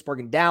 lost to Pittsburgh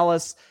and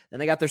Dallas, then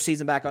they got their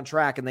season back on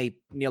track, and they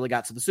nearly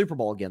got to the Super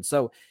Bowl again.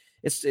 So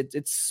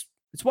it's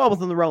well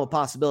within the realm of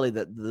possibility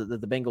that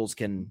the Bengals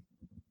can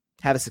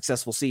have a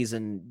successful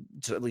season,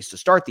 at least to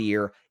start the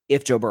year,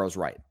 if Joe Burrow's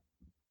right.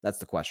 That's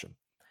the question.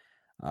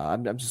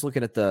 I'm just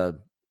looking at a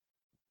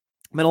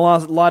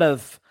lot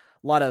of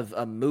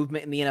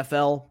movement in the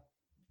NFL.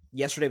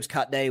 Yesterday was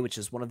cut day, which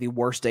is one of the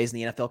worst days in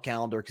the NFL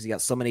calendar because you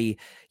got so many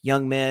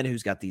young men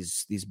who's got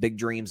these big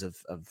dreams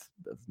of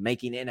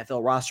making the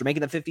NFL roster,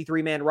 making the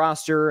 53-man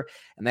roster,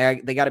 and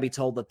they got to be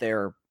told that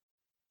they're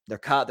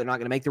cut. They're not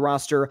going to make the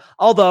roster.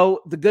 Although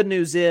the good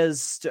news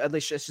is, at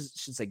least I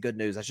should say good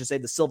news. I should say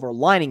the silver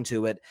lining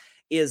to it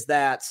is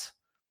that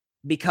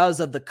because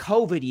of the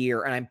COVID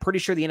year, and I'm pretty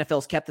sure the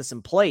NFL's kept this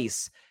in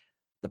place,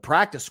 the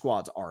practice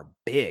squads are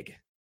big,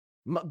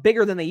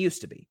 bigger than they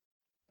used to be.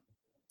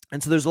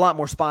 And so there's a lot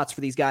more spots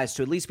for these guys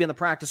to at least be on the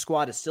practice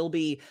squad, to still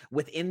be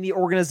within the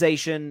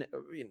organization,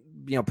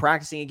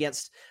 practicing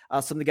against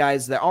some of the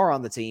guys that are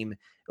on the team.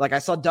 Like I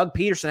saw Doug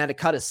Peterson had to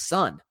cut his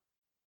son.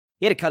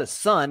 He had to cut his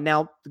son.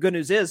 Now, the good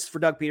news is for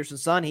Doug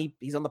Peterson's son,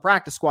 he's on the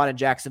practice squad in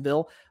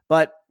Jacksonville.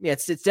 But yeah,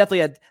 it's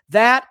definitely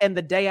that and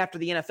the day after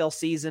the NFL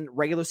season,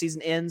 regular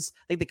season ends.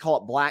 I think they call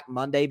it Black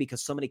Monday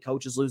because so many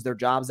coaches lose their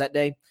jobs that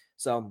day.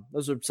 So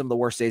those are some of the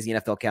worst days in the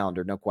NFL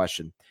calendar, no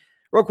question.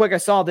 Real quick, I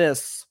saw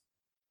this.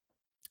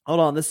 Hold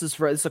on. This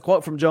is a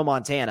quote from Joe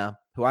Montana,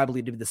 who I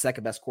believe to be the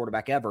second best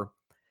quarterback ever,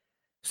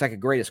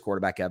 second greatest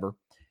quarterback ever.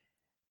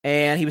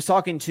 And he was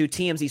talking to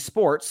TMZ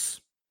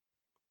Sports.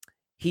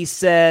 He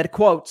said,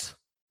 quote,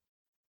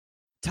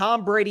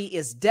 Tom Brady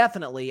is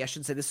definitely, I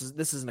shouldn't say this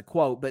isn't a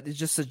quote, but it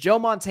just says Joe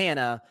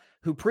Montana,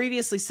 who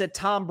previously said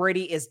Tom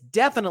Brady is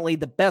definitely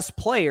the best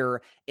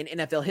player in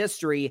NFL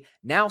history,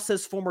 now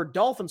says former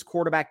Dolphins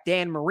quarterback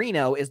Dan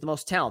Marino is the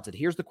most talented.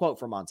 Here's the quote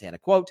from Montana.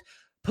 Quote,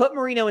 put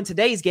Marino in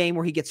today's game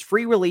where he gets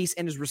free release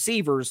and his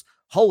receivers,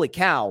 holy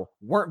cow,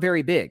 weren't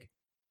very big.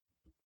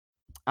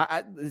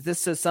 This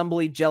says some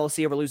believe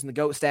jealousy over losing the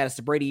GOAT status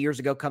to Brady years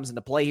ago comes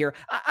into play here.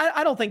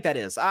 I don't think that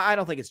is. I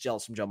don't think it's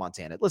jealous from Joe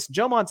Montana. Listen,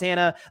 Joe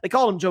Montana, they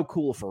call him Joe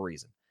Cool for a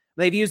reason.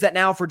 They've used that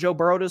now for Joe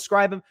Burrow to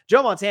describe him.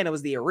 Joe Montana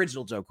was the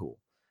original Joe Cool.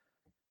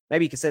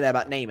 Maybe you could say that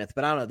about Namath,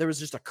 but I don't know. There was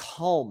just a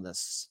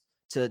calmness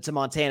to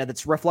Montana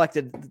that's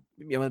reflected,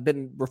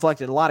 been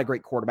reflected in a lot of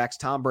great quarterbacks,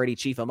 Tom Brady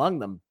chief among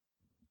them.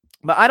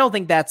 But I don't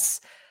think that's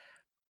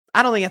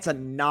a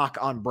knock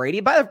on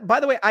Brady. By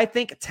the way, I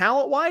think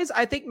talent-wise,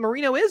 I think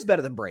Marino is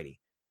better than Brady.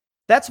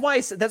 That's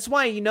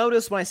why you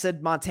notice when I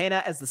said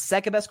Montana as the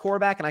second best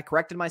quarterback, and I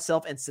corrected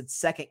myself and said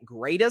second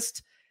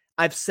greatest.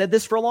 I've said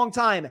this for a long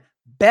time.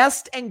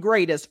 Best and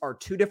greatest are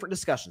two different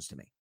discussions to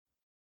me.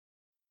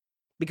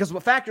 Because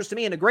what factors to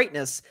me into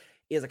greatness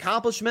is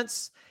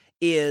accomplishments,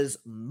 is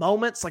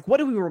moments. Like, what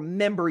do we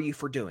remember you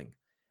for doing?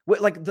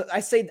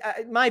 In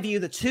my view,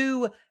 the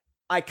two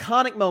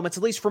iconic moments,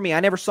 at least for me, I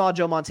never saw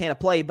Joe Montana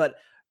play, but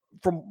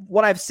from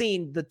what I've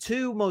seen, the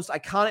two most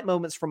iconic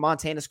moments from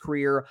Montana's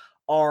career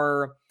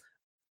are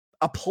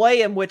a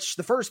play in which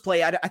the first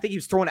play, I think he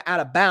was throwing it out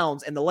of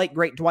bounds, and the late,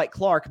 great Dwight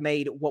Clark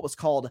made what was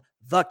called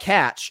the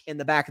catch in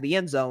the back of the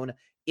end zone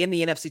in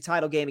the NFC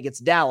title game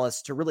against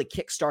Dallas to really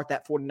kickstart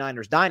that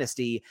 49ers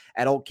dynasty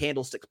at Old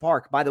Candlestick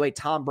Park. By the way,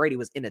 Tom Brady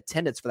was in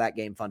attendance for that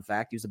game, fun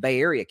fact. He was a Bay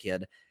Area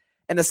kid.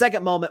 And the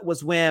second moment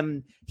was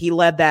when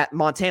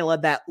Montana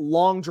led that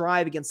long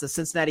drive against the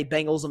Cincinnati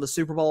Bengals in the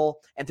Super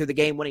Bowl and through the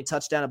game-winning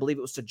touchdown. I believe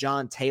it was to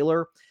John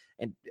Taylor.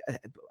 And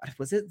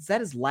is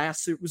that his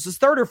last? It was his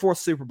third or fourth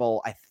Super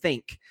Bowl, I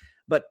think.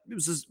 But it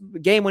was his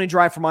game-winning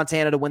drive for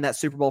Montana to win that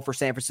Super Bowl for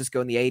San Francisco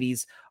in the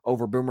 80s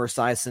over Boomer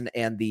Esiason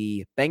and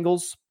the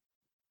Bengals.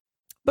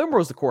 Boomer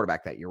was the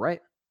quarterback that year, right?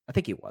 I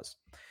think he was.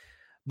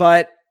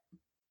 But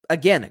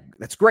again,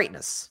 that's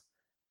greatness.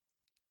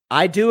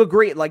 I do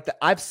agree.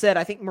 I've said,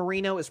 I think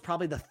Marino is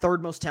probably the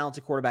third most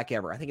talented quarterback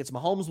ever. I think it's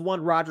Mahomes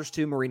 1, Rodgers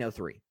 2, Marino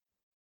 3.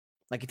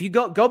 Like, if you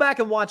go back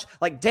and watch,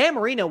 like, Dan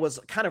Marino was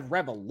kind of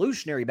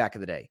revolutionary back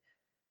in the day.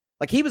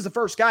 Like, he was the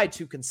first guy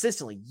to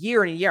consistently,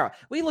 year in and year out.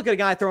 We look at a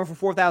guy throwing for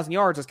 4,000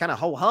 yards as kind of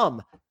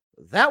ho-hum.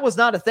 That was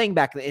not a thing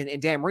back in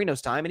Dan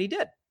Marino's time, and he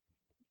did.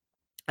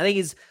 I think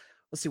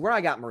let's see, where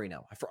I got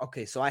Marino.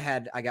 Okay, so I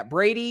got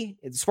Brady,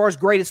 as far as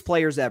greatest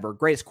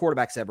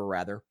quarterbacks ever,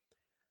 rather.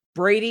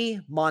 Brady,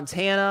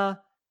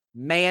 Montana,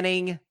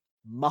 Manning,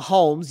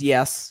 Mahomes.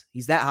 Yes,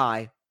 he's that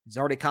high. He's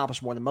already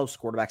accomplished more than most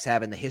quarterbacks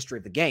have in the history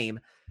of the game.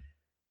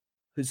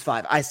 Who's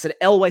 5? I said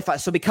Elway 5.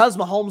 So because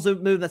Mahomes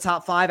moved in the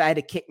top 5, I had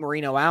to kick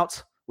Marino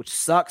out, which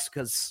sucks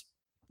because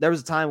there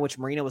was a time in which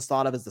Marino was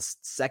thought of as the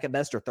second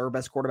best or third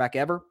best quarterback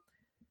ever.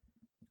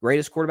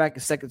 Greatest quarterback,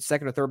 second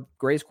or third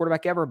greatest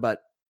quarterback ever.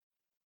 But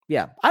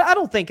yeah, I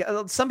don't think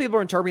some people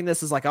are interpreting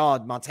this as like, oh,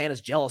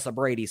 Montana's jealous of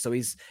Brady, so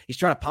he's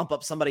trying to pump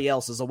up somebody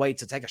else as a way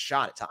to take a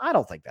shot at Tom. I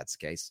don't think that's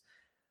the case.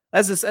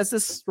 As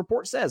this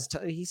report says,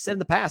 he said in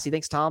the past he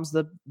thinks Tom's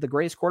the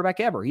greatest quarterback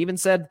ever. He even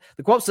said,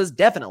 the quote says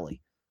definitely.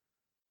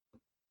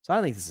 So I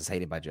don't think this is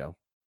hated by Joe.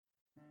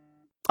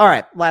 All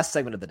right, last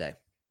segment of the day.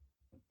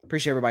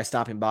 Appreciate everybody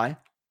stopping by.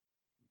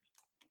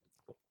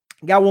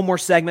 Got one more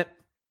segment.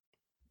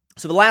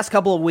 So the last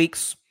couple of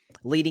weeks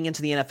leading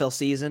into the NFL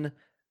season,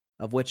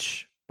 of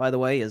which, by the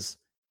way, is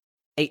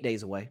 8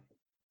 days away.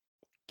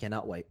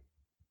 Cannot wait.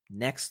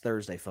 Next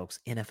Thursday, folks,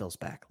 NFL's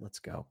back. Let's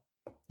go.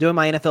 Doing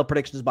my NFL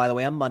predictions, by the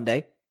way, on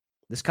Monday,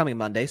 this coming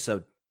Monday.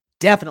 So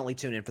Definitely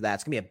tune in for that.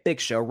 It's going to be a big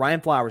show.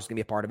 Ryan Flowers is going to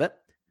be a part of it.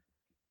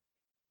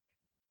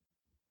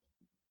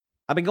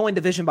 I've been going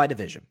division by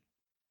division.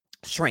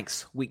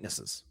 Strengths,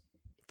 weaknesses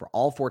for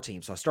all 4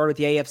 teams. So I started with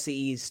the AFC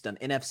East, done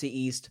NFC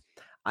East.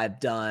 I've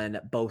done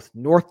both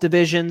North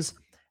divisions.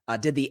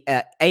 Did the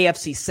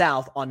AFC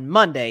South on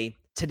Monday.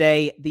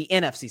 Today, the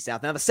NFC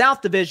South. Now, the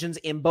South divisions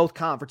in both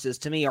conferences,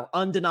 to me, are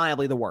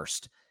undeniably the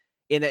worst.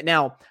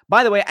 Now,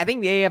 by the way, I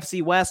think the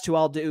AFC West, who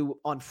I'll do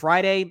on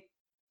Friday,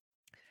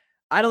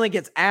 I don't think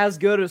it's as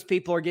good as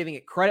people are giving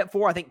it credit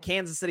for. I think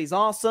Kansas City's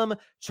awesome.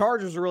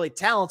 Chargers are really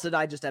talented.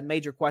 I just have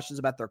major questions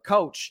about their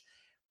coach.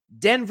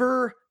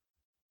 Denver,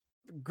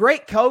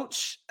 great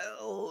coach.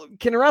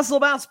 Can Russell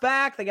bounce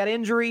back? They got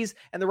injuries.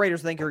 And the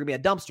Raiders think are going to be a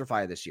dumpster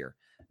fire this year,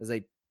 as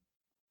they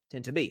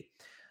tend to be.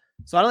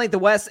 So I don't think the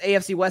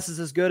AFC West is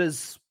as good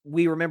as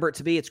we remember it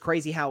to be. It's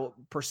crazy how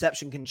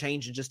perception can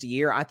change in just a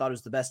year. I thought it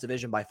was the best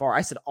division by far.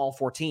 I said all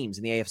 4 teams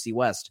in the AFC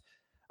West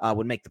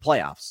would make the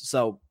playoffs.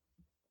 So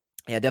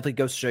yeah, definitely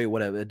goes to show you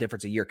what a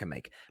difference a year can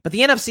make. But the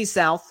NFC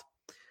South,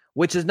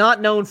 which is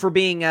not known for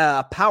being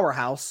a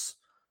powerhouse,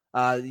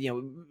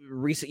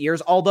 recent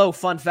years. Although,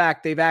 fun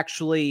fact, they've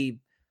actually,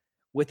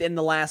 within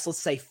the last, let's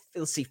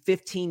see,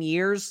 15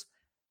 years,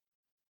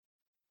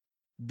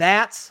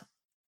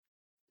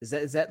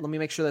 is that, let me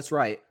make sure that's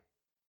right.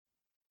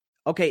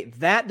 Okay,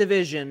 that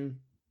division,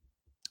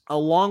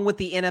 along with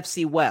the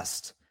NFC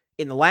West,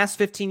 in the last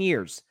 15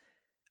 years,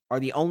 are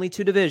the only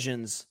 2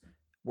 divisions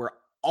where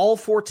all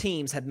 4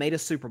 teams have made a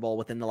Super Bowl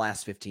within the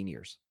last 15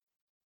 years.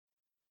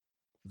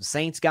 The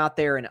Saints got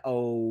there in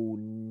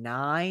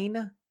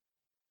 2009.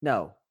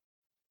 No.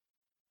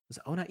 Was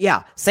it 2009?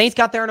 Yeah. Saints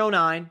got there in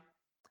 2009.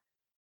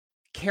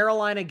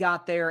 Carolina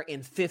got there in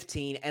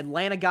 2015.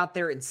 Atlanta got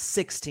there in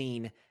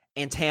 2016.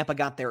 And Tampa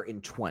got there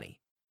in 2020.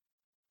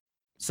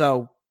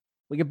 So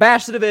we can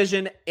bash the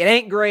division. It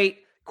ain't great.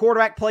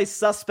 Quarterback plays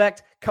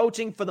suspect.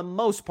 Coaching, for the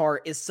most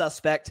part, is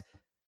suspect.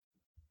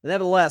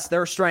 Nevertheless,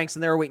 there are strengths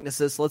and there are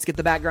weaknesses. So let's get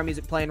the background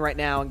music playing right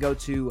now and go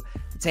to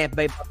the Tampa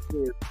Bay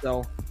Buccaneers.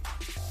 So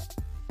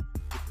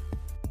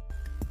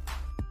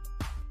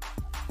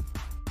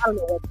I don't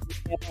know what to do,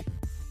 Tampa.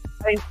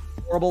 I think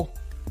it's horrible.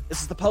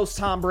 This is the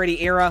post-Tom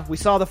Brady era. We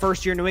saw the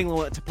first year New England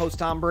went to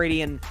post-Tom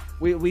Brady, and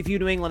we view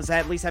New England as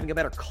at least having a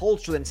better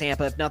culture than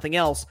Tampa, if nothing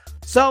else.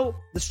 So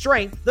the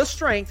strength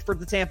for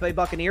the Tampa Bay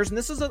Buccaneers, and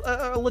this is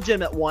a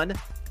legitimate one,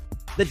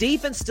 the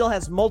defense still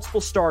has multiple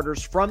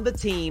starters from the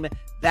team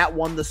that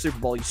won the Super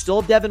Bowl. You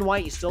still have Devin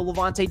White. You still have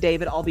Levante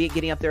David, albeit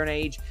getting up there in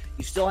age.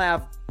 You still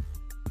have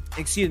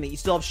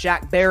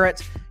Shaq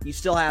Barrett. You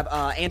still have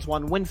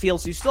Antoine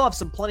Winfield. So you still have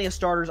plenty of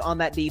starters on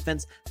that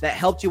defense that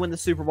helped you win the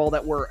Super Bowl,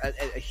 that were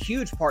a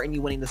huge part in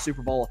you winning the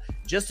Super Bowl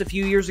just a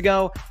few years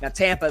ago. Now,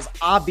 Tampa is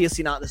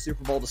obviously not in the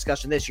Super Bowl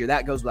discussion this year.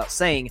 That goes without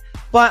saying.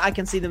 But I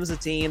can see them as a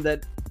team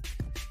that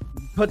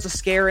puts a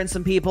scare in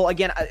some people.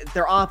 Again,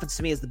 their offense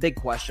to me is the big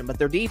question, but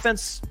their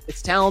defense,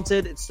 it's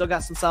talented. It's still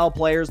got some solid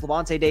players.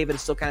 Levante David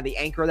is still kind of the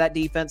anchor of that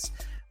defense.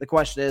 The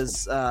question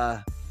is,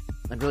 and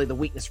really the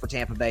weakness for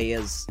Tampa Bay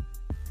is,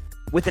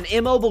 with an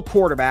immobile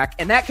quarterback,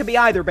 and that could be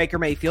either Baker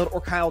Mayfield or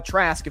Kyle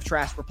Trask if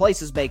Trask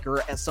replaces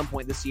Baker at some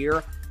point this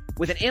year.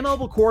 With an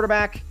immobile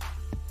quarterback,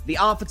 the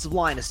offensive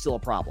line is still a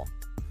problem.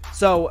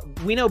 So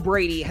we know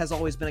Brady has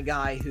always been a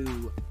guy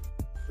who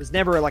was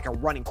never like a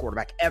running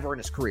quarterback ever in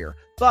his career.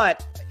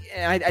 But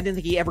I didn't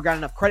think he ever got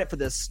enough credit for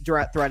this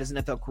throughout his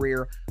NFL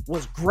career.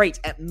 Was great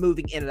at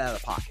moving in and out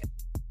of the pocket.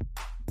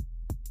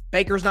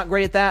 Baker's not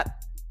great at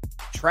that.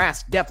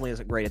 Trask definitely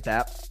isn't great at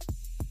that.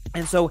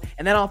 And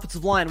that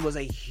offensive line was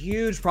a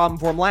huge problem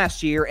for him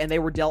last year, and they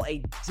were dealt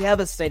a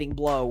devastating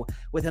blow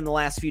within the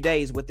last few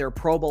days with their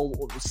Pro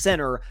Bowl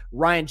center,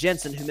 Ryan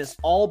Jensen, who missed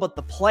all but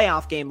the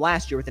playoff game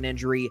last year with an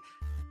injury,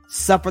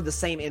 suffered the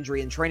same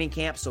injury in training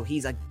camp, so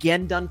he's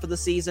again done for the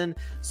season.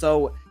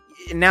 So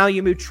now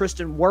you move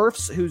Tristan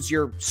Wirfs, who's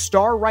your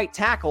star right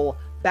tackle,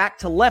 back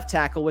to left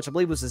tackle, which I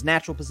believe was his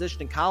natural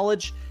position in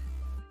college.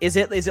 Is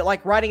it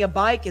like riding a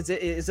bike? Is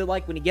it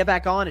like when you get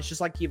back on, it's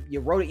just like you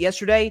rode it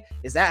yesterday?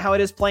 Is that how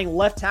it is playing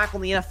left tackle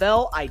in the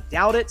NFL? I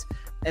doubt it.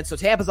 And so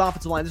Tampa's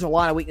offensive line, there's a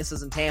lot of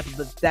weaknesses in Tampa,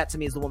 but that to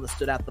me is the one that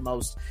stood out the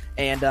most.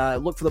 And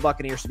look for the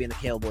Buccaneers to be in the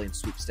Caleb Williams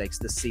sweepstakes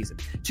this season.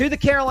 To the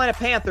Carolina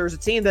Panthers, a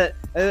team that,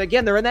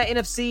 again, they're in that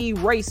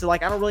NFC race. So I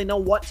don't really know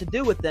what to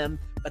do with them.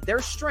 But their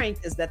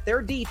strength is that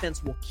their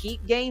defense will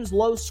keep games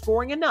low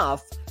scoring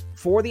enough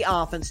for the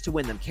offense to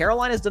win them.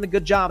 Carolina's done a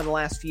good job in the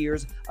last few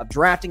years of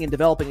drafting and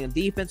developing a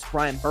defense.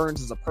 Brian Burns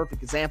is a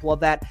perfect example of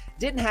that.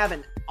 Didn't have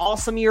an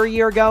awesome year a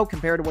year ago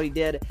compared to what he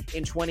did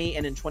in 20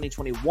 and in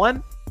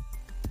 2021.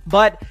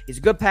 But he's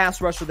a good pass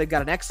rusher. They've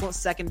got an excellent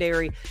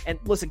secondary. And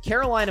listen,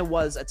 Carolina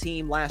was a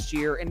team last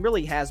year, and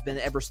really has been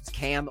ever since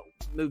Cam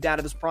moved out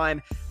of his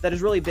prime, that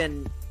has really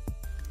been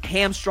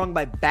hamstrung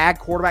by bad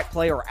quarterback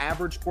play or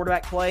average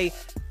quarterback play.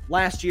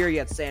 Last year, you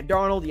had Sam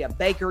Darnold, you had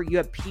Baker, you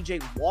had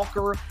P.J.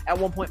 Walker at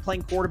one point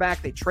playing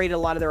quarterback. They traded a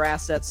lot of their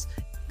assets,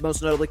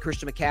 most notably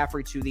Christian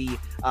McCaffrey, to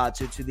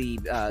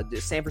the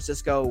San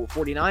Francisco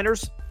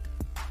 49ers.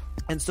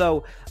 And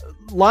so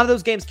a lot of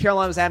those games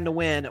Carolina was having to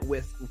win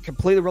with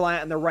completely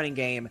reliant on their running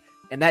game,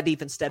 and that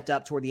defense stepped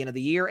up toward the end of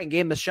the year and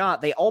gave them a shot.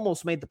 They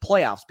almost made the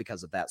playoffs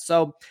because of that.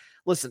 So,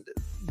 listen,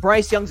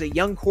 Bryce Young's a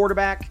young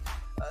quarterback,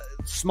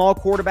 small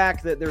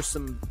quarterback. That there's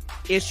some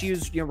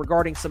issues,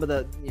 regarding some of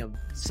the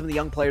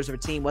young players of a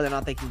team, whether or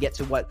not they can get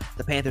to what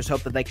the Panthers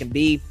hope that they can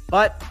be.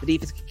 But the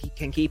defense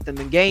can keep them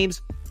in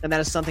games, and that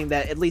is something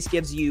that at least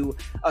gives you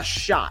a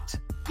shot.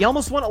 You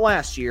almost won it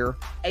last year,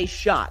 a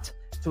shot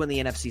to win the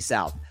NFC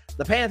South.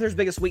 The Panthers'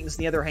 biggest weakness,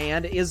 on the other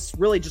hand, is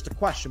really just a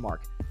question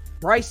mark.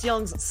 Bryce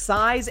Young's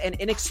size and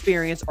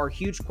inexperience are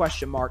huge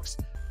question marks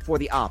for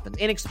the offense.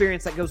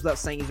 Inexperience, that goes without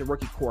saying. He's a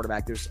rookie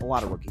quarterback. There's a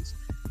lot of rookies.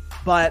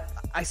 But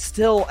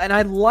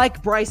I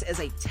like Bryce as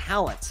a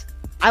talent.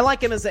 I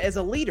like him as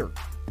a leader.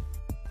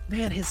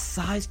 Man, his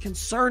size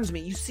concerns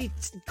me. You see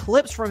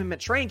clips from him at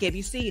training camp.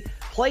 You see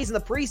plays in the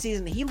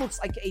preseason. He looks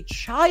like a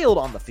child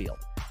on the field.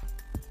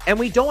 And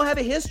we don't have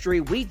a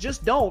history. We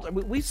just don't.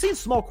 We've seen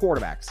small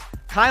quarterbacks.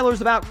 Kyler's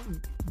about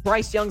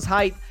Bryce Young's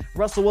height.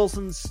 Russell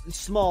Wilson's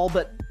small,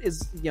 but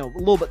is a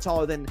little bit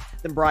taller than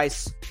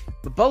Bryce.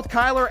 But both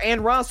Kyler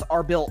and Russ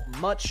are built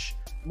much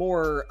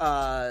more,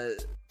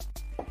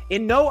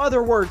 in no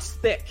other words,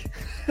 thick,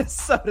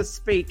 so to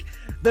speak,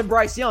 than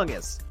Bryce Young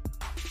is.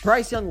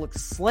 Bryce Young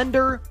looks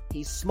slender.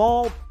 He's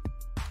small.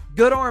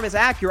 Good arm, is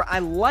accurate. I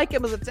like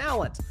him as a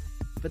talent.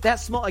 But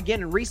that small,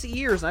 again, in recent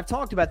years, and I've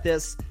talked about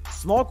this,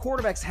 small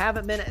quarterbacks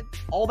haven't been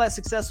all that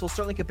successful,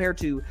 certainly compared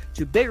to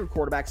bigger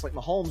quarterbacks like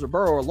Mahomes or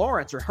Burrow or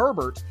Lawrence or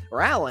Herbert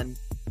or Allen.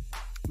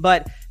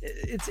 But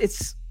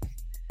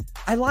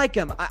I like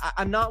him.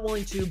 I'm not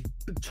willing to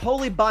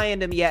totally buy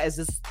into him yet as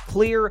this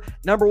clear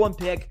number one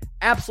pick,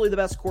 absolutely the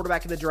best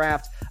quarterback in the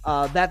draft.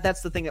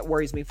 That's the thing that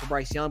worries me for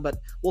Bryce Young, but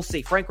we'll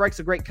see. Frank Reich's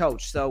a great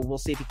coach, so we'll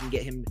see if he can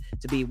get him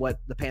to be what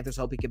the Panthers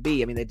hope he could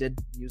be. I mean, they did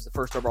use the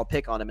first overall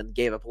pick on him and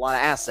gave up a lot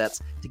of assets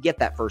to get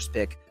that first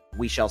pick.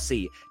 We shall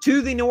see.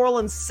 To the New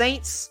Orleans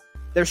Saints,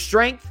 their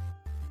strength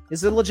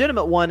is a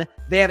legitimate one.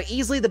 They have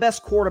easily the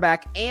best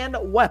quarterback and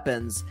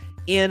weapons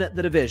in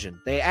the division.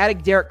 They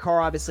added Derek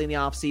Carr, obviously, in the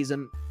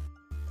offseason.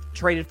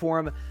 Traded for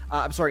him.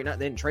 They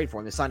didn't trade for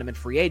him. They signed him in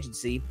free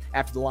agency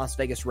after the Las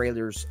Vegas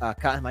Raiders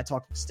cut him. I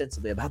talked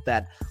extensively about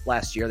that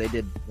last year. They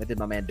did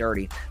my man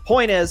dirty.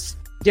 Point is,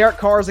 Derek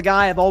Carr is a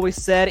guy I've always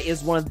said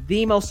is one of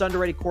the most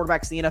underrated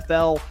quarterbacks in the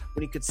NFL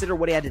when you consider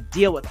what he had to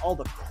deal with, all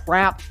the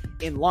crap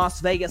in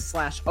Las Vegas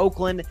 /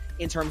 Oakland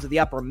in terms of the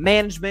upper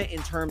management,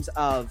 in terms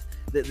of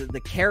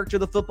the character of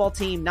the football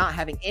team, not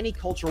having any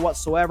culture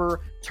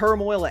whatsoever,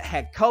 turmoil at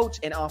head coach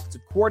and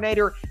offensive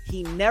coordinator.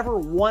 He never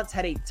once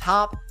had a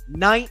top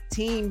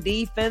 19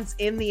 defense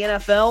in the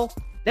NFL.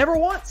 Never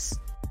once.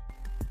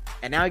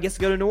 And now he gets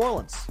to go to New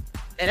Orleans.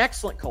 An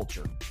excellent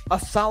culture. A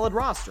solid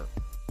roster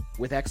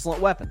with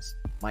excellent weapons.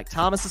 Mike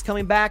Thomas is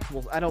coming back.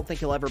 Well, I don't think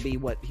he'll ever be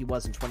what he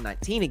was in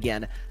 2019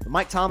 again. But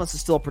Mike Thomas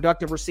is still a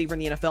productive receiver in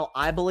the NFL,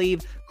 I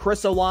believe.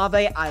 Chris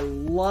Olave, I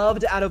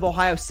loved out of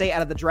Ohio State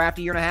out of the draft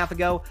a year and a half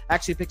ago.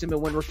 Actually picked him to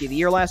win Rookie of the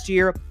Year last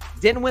year.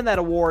 Didn't win that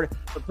award,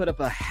 but put up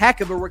a heck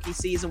of a rookie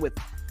season with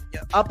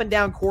up and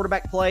down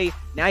quarterback play.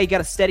 Now you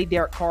got a steady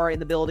Derek Carr in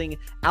the building.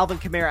 Alvin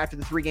Kamara, after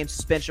the 3-game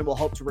suspension, will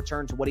hope to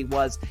return to what he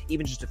was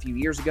even just a few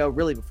years ago,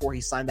 really before he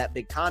signed that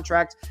big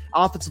contract.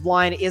 Offensive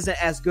line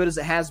isn't as good as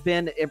it has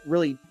been. It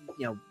really,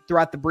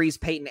 throughout the Breeze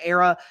Payton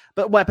era,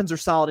 but weapons are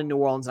solid in New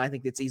Orleans, and I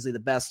think it's easily the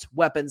best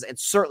weapons and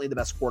certainly the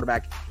best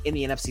quarterback in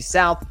the NFC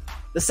South.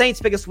 The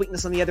Saints' biggest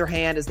weakness, on the other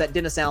hand, is that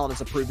Dennis Allen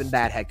is a proven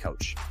bad head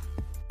coach.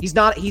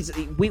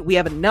 We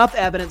have enough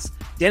evidence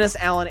Dennis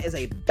Allen is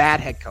a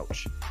bad head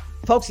coach.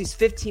 Folks, he's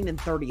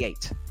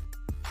 15-38.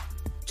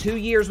 2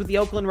 years with the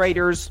Oakland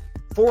Raiders,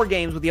 4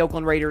 games with the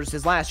Oakland Raiders.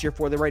 His last year,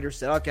 before the Raiders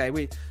said, okay,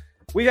 we've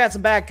had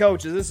some bad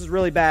coaches. This is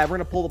really bad. We're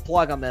going to pull the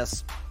plug on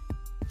this.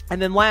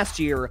 And then last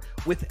year,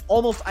 with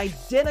almost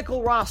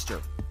identical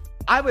roster,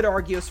 I would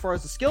argue, as far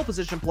as the skill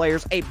position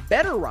players, a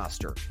better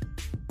roster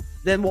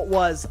than what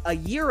was a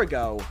year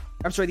ago.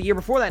 The year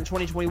before that in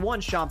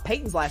 2021, Sean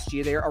Payton's last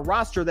year there, a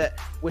roster that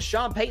with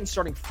Sean Payton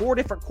starting 4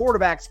 different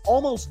quarterbacks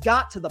almost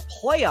got to the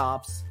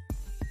playoffs.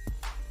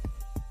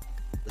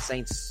 The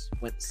Saints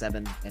went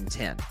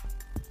 7-10.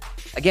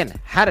 Again,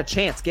 had a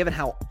chance given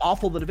how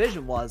awful the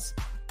division was,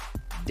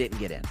 didn't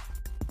get in.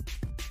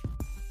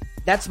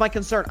 That's my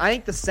concern. I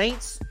think the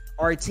Saints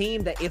are a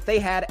team that if they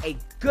had a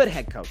good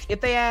head coach, if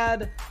they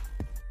had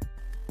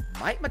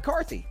Mike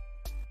McCarthy,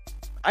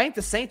 I think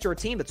the Saints are a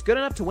team that's good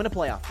enough to win a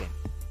playoff game.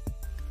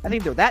 I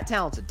think they're that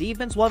talented.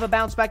 Defense will have a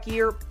bounce back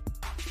year.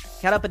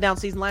 Had up and down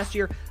season last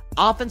year.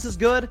 Offense is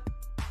good.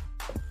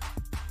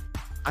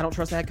 I don't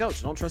trust the head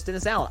coach. I don't trust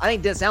Dennis Allen. I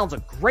think Dennis Allen's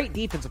a great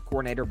defensive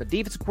coordinator, but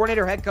defensive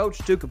coordinator, head coach,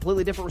 2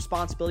 completely different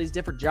responsibilities,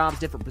 different jobs,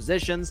 different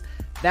positions.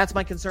 That's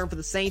my concern for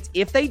the Saints.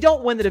 If they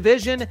don't win the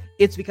division,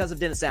 it's because of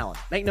Dennis Allen.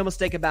 Make no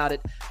mistake about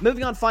it.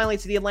 Moving on finally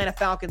to the Atlanta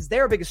Falcons,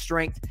 their biggest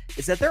strength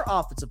is that their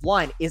offensive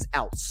line is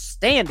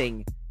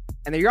outstanding,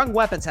 and their young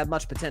weapons have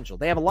much potential.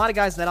 They have a lot of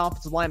guys in that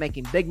offensive line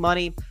making big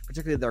money,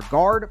 particularly their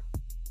guard.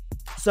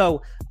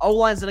 So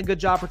O-line's done a good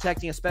job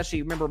protecting,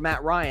 especially, remember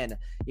Matt Ryan.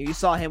 You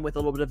saw him with a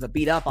little bit of a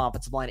beat-up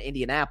offensive line in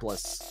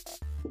Indianapolis.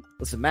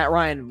 Listen, Matt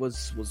Ryan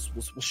was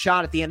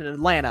shot at the end in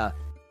Atlanta.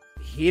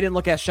 He didn't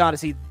look as shot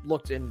as he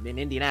looked in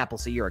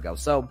Indianapolis a year ago.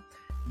 So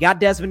you got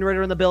Desmond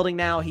Ridder in the building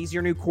now. He's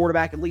your new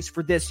quarterback, at least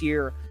for this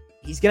year.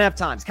 He's going to have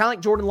time. It's kind of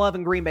like Jordan Love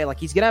in Green Bay. Like,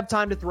 he's going to have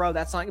time to throw.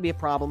 That's not going to be a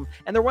problem.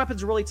 And their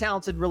weapons are really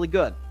talented, really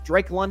good.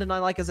 Drake London, I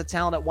like as a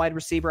talent at wide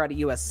receiver out of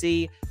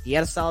USC. He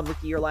had a solid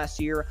rookie year last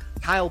year.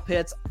 Kyle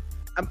Pitts.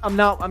 I'm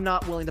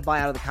not willing to buy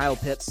out of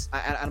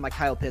my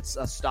Kyle Pitts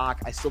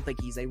stock. I still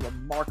think he's a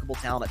remarkable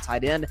talent at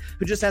tight end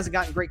who just hasn't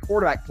gotten great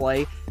quarterback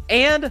play.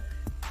 And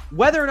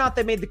whether or not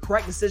they made the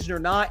correct decision or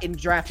not in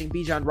drafting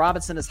Bijan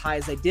Robinson as high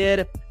as they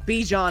did,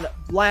 Bijan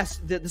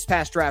this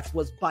past draft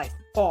was by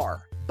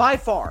far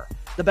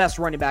the best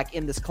running back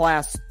in this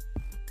class.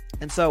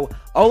 And so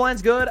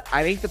O-line's good.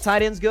 I think the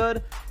tight end's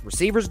good.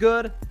 Receiver's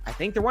good. I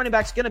think the running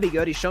back's going to be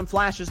good. He's shown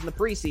flashes in the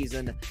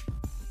preseason.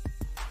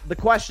 The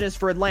question is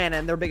for Atlanta,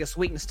 and their biggest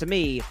weakness to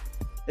me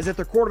is that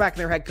their quarterback and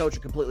their head coach are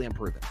completely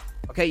unproven.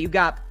 Okay, you've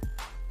got,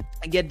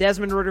 again,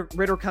 Desmond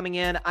Ridder coming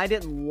in. I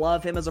didn't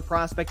love him as a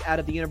prospect out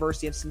of the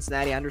University of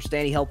Cincinnati. I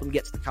understand he helped him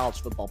get to the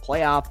college football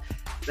playoff,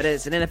 but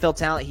as an NFL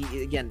talent,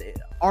 he, again,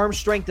 arm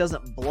strength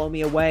doesn't blow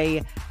me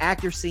away.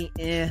 Accuracy,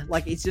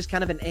 like it's just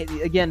kind of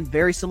again,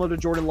 very similar to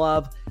Jordan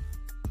Love.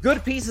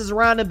 Good pieces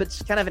around him, but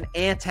it's kind of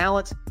an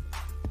talent.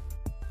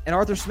 And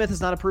Arthur Smith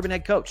is not a proven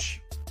head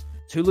coach.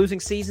 2 losing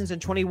seasons in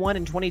 21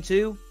 and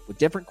 22 with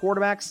different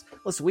quarterbacks.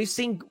 Listen, we've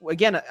seen,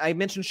 again, I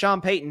mentioned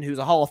Sean Payton, who's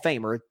a Hall of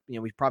Famer. You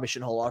know, we probably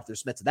shouldn't hold Arthur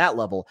Smith to that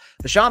level.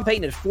 But Sean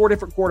Payton had 4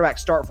 different quarterbacks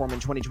start for him in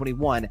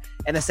 2021,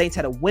 and the Saints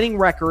had a winning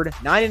record,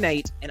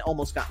 9-8, and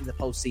almost got into the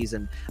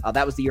postseason.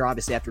 That was the year,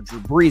 obviously, after Drew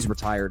Brees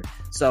retired.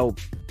 So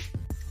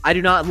I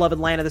do not love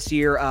Atlanta this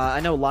year. I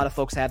know a lot of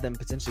folks have them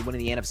potentially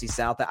winning the NFC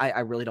South.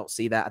 I really don't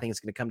see that. I think it's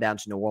going to come down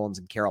to New Orleans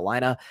and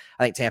Carolina.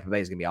 I think Tampa Bay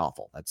is going to be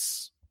awful.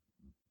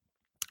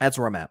 That's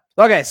where I'm at.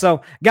 Okay,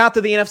 so got to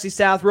the NFC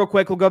South real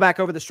quick. We'll go back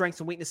over the strengths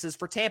and weaknesses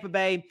for Tampa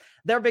Bay.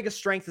 Their biggest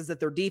strength is that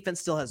their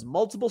defense still has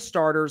multiple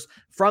starters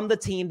from the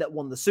team that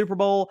won the Super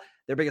Bowl.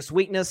 Their biggest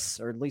weakness,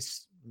 or at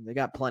least they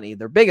got plenty,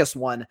 their biggest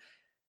one,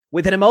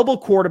 with an immobile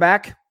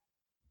quarterback,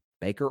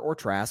 Baker or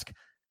Trask,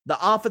 the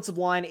offensive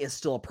line is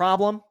still a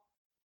problem.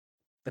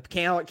 The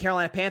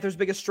Carolina Panthers'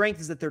 biggest strength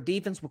is that their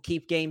defense will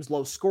keep games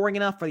low scoring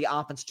enough for the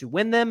offense to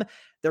win them.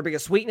 Their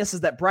biggest weakness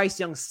is that Bryce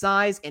Young's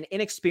size and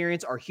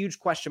inexperience are huge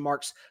question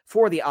marks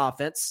for the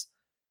offense.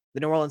 The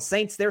New Orleans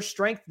Saints, their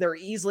strength,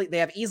 they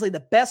have easily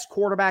the best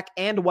quarterback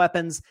and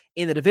weapons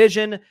in the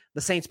division.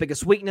 The Saints'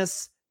 biggest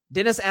weakness,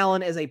 Dennis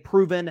Allen is a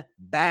proven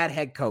bad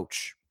head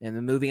coach. And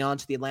then moving on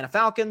to the Atlanta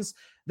Falcons,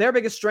 their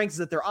biggest strength is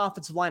that their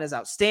offensive line is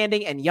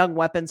outstanding and young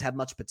weapons have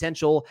much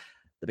potential.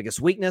 The biggest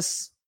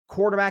weakness,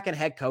 quarterback and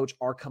head coach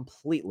are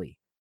completely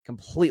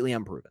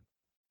unproven.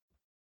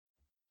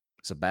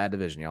 It's a bad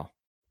division, y'all.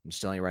 I'm just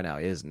telling you right now,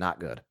 it is not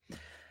good.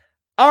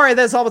 All right,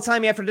 that's all the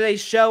time we have for today's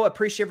show.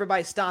 Appreciate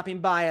everybody stopping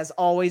by as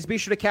always. Be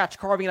sure to catch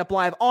Carving It Up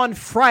Live on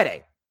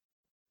Friday.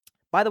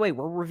 By the way,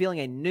 we're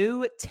revealing a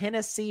new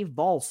Tennessee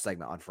Vols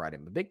segment on Friday.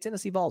 I'm a big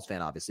Tennessee Vols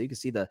fan, obviously. You can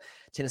see the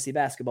Tennessee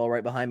basketball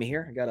right behind me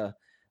here. I got a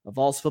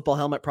Vols football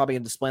helmet, probably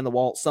going to display on the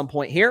wall at some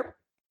point here.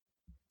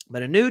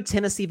 But a new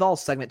Tennessee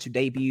Vols segment to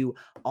debut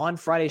on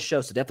Friday's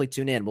show, so definitely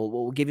tune in.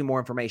 We'll give you more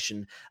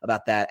information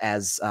about that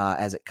as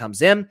it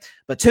comes in.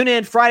 But tune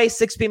in Friday,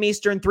 6 p.m.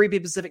 Eastern, 3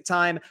 p.m. Pacific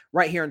time,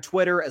 right here on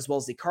Twitter, as well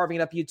as the Carving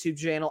It Up YouTube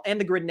channel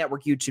and the Grid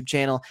Network YouTube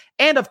channel.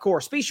 And, of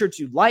course, be sure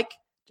to like,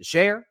 to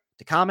share,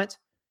 to comment,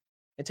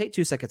 and take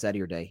 2 seconds out of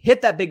your day.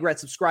 Hit that big red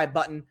subscribe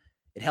button.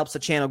 It helps the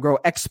channel grow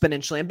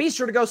exponentially. And be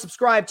sure to go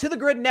subscribe to the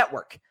Grid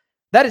Network.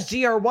 That is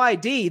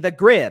GRYD, the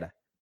Grid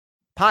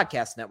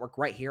Podcast Network,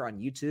 right here on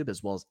YouTube,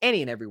 as well as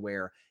any and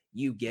everywhere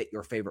you get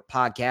your favorite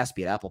podcast,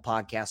 be it Apple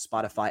Podcasts,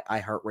 Spotify,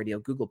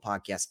 iHeartRadio, Google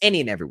Podcasts,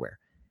 any and everywhere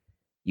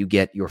you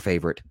get your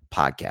favorite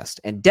podcast.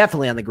 And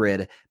definitely on the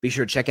Grid, be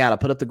sure to check out, I'll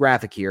put up the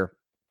graphic here.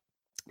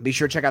 Be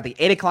sure to check out the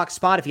 8 o'clock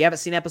spot. If you haven't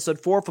seen episode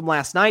 4 from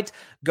last night,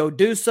 go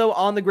do so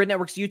on the Grid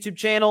Network's YouTube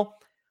channel.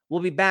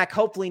 We'll be back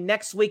hopefully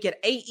next week at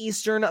 8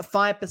 Eastern,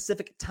 5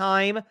 Pacific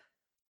time,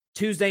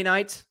 Tuesday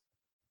night.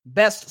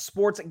 Best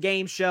sports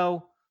game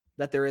show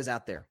that there is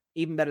out there.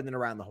 Even better than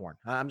Around the Horn.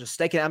 I'm just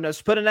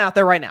putting it out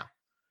there right now.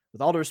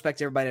 With all due respect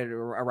to everybody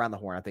around the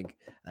horn, I think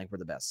we're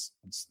the best.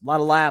 It's a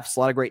lot of laughs, a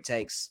lot of great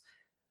takes.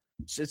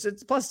 Plus,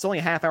 it's only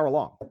a half hour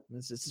long.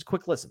 It's a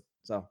quick listen.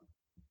 So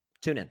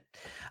tune in.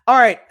 All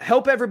right.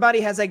 Hope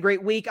everybody has a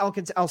great week.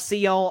 I'll see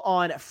y'all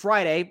on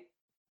Friday.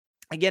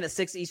 Again at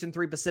 6 Eastern,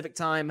 3 Pacific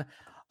time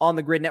on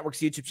the Grid Network's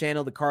YouTube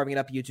channel, the Carving It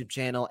Up YouTube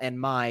channel, and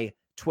my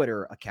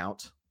Twitter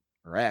account,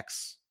 or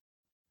X.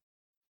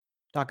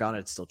 Doggone it,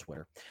 it's still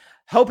Twitter.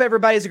 Hope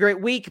everybody has a great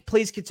week.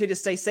 Please continue to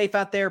stay safe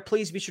out there.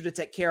 Please be sure to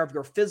take care of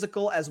your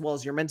physical as well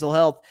as your mental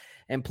health.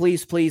 And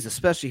please,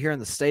 especially here in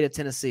the state of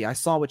Tennessee, I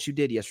saw what you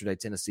did yesterday,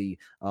 Tennessee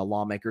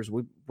lawmakers.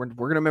 We're going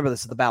to remember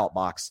this at the ballot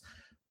box.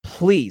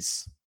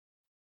 Please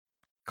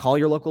Call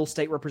your local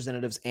state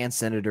representatives and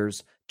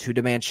senators to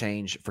demand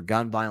change for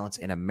gun violence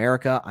in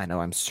America. I know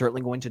I'm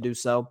certainly going to do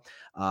so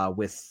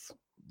with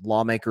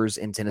lawmakers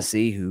in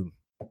Tennessee who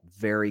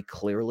very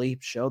clearly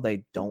show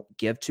they don't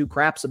give two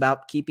craps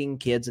about keeping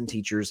kids and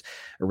teachers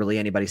or really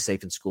anybody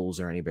safe in schools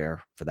or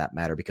anywhere for that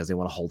matter, because they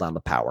want to hold on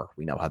to power.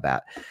 We know how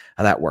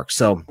that works.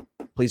 So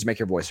please make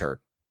your voice heard.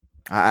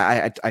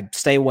 I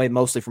stay away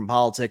mostly from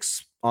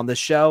politics on this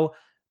show,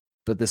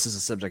 but this is a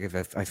subject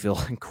I feel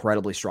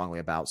incredibly strongly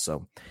about.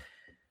 So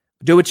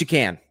do what you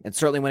can. And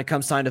certainly when it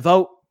comes time to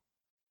vote,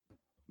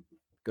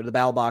 go to the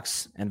ballot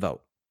box and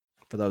vote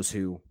for those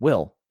who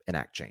will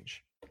enact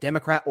change,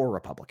 Democrat or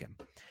Republican.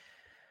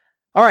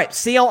 All right,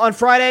 CL on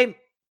Friday.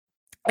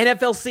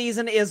 NFL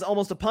season is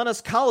almost upon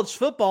us. College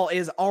football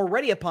is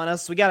already upon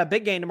us. We got a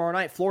big game tomorrow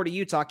night, Florida,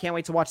 Utah. Can't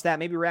wait to watch that.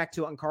 Maybe react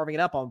to it on Carving It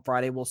Up on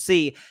Friday. We'll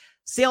see.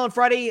 CL on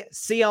Friday,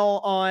 CL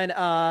on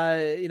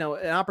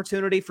an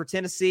opportunity for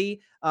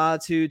Tennessee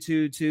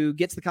to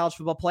get to the college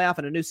football playoff,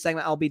 and a new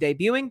segment I'll be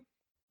debuting.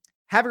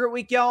 Have a great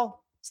week,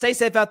 y'all. Stay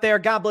safe out there.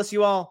 God bless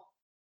you all.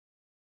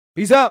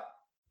 Peace out.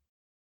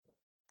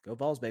 Go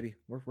Vols, baby.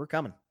 We're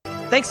coming.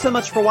 Thanks so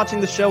much for watching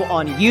the show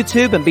on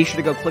YouTube, and be sure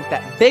to go click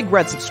that big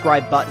red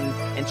subscribe button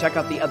and check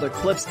out the other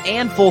clips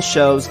and full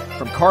shows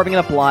from Carving It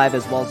Up Live,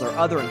 as well as our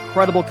other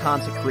incredible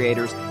content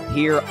creators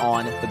here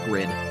on the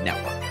Grid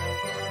Network.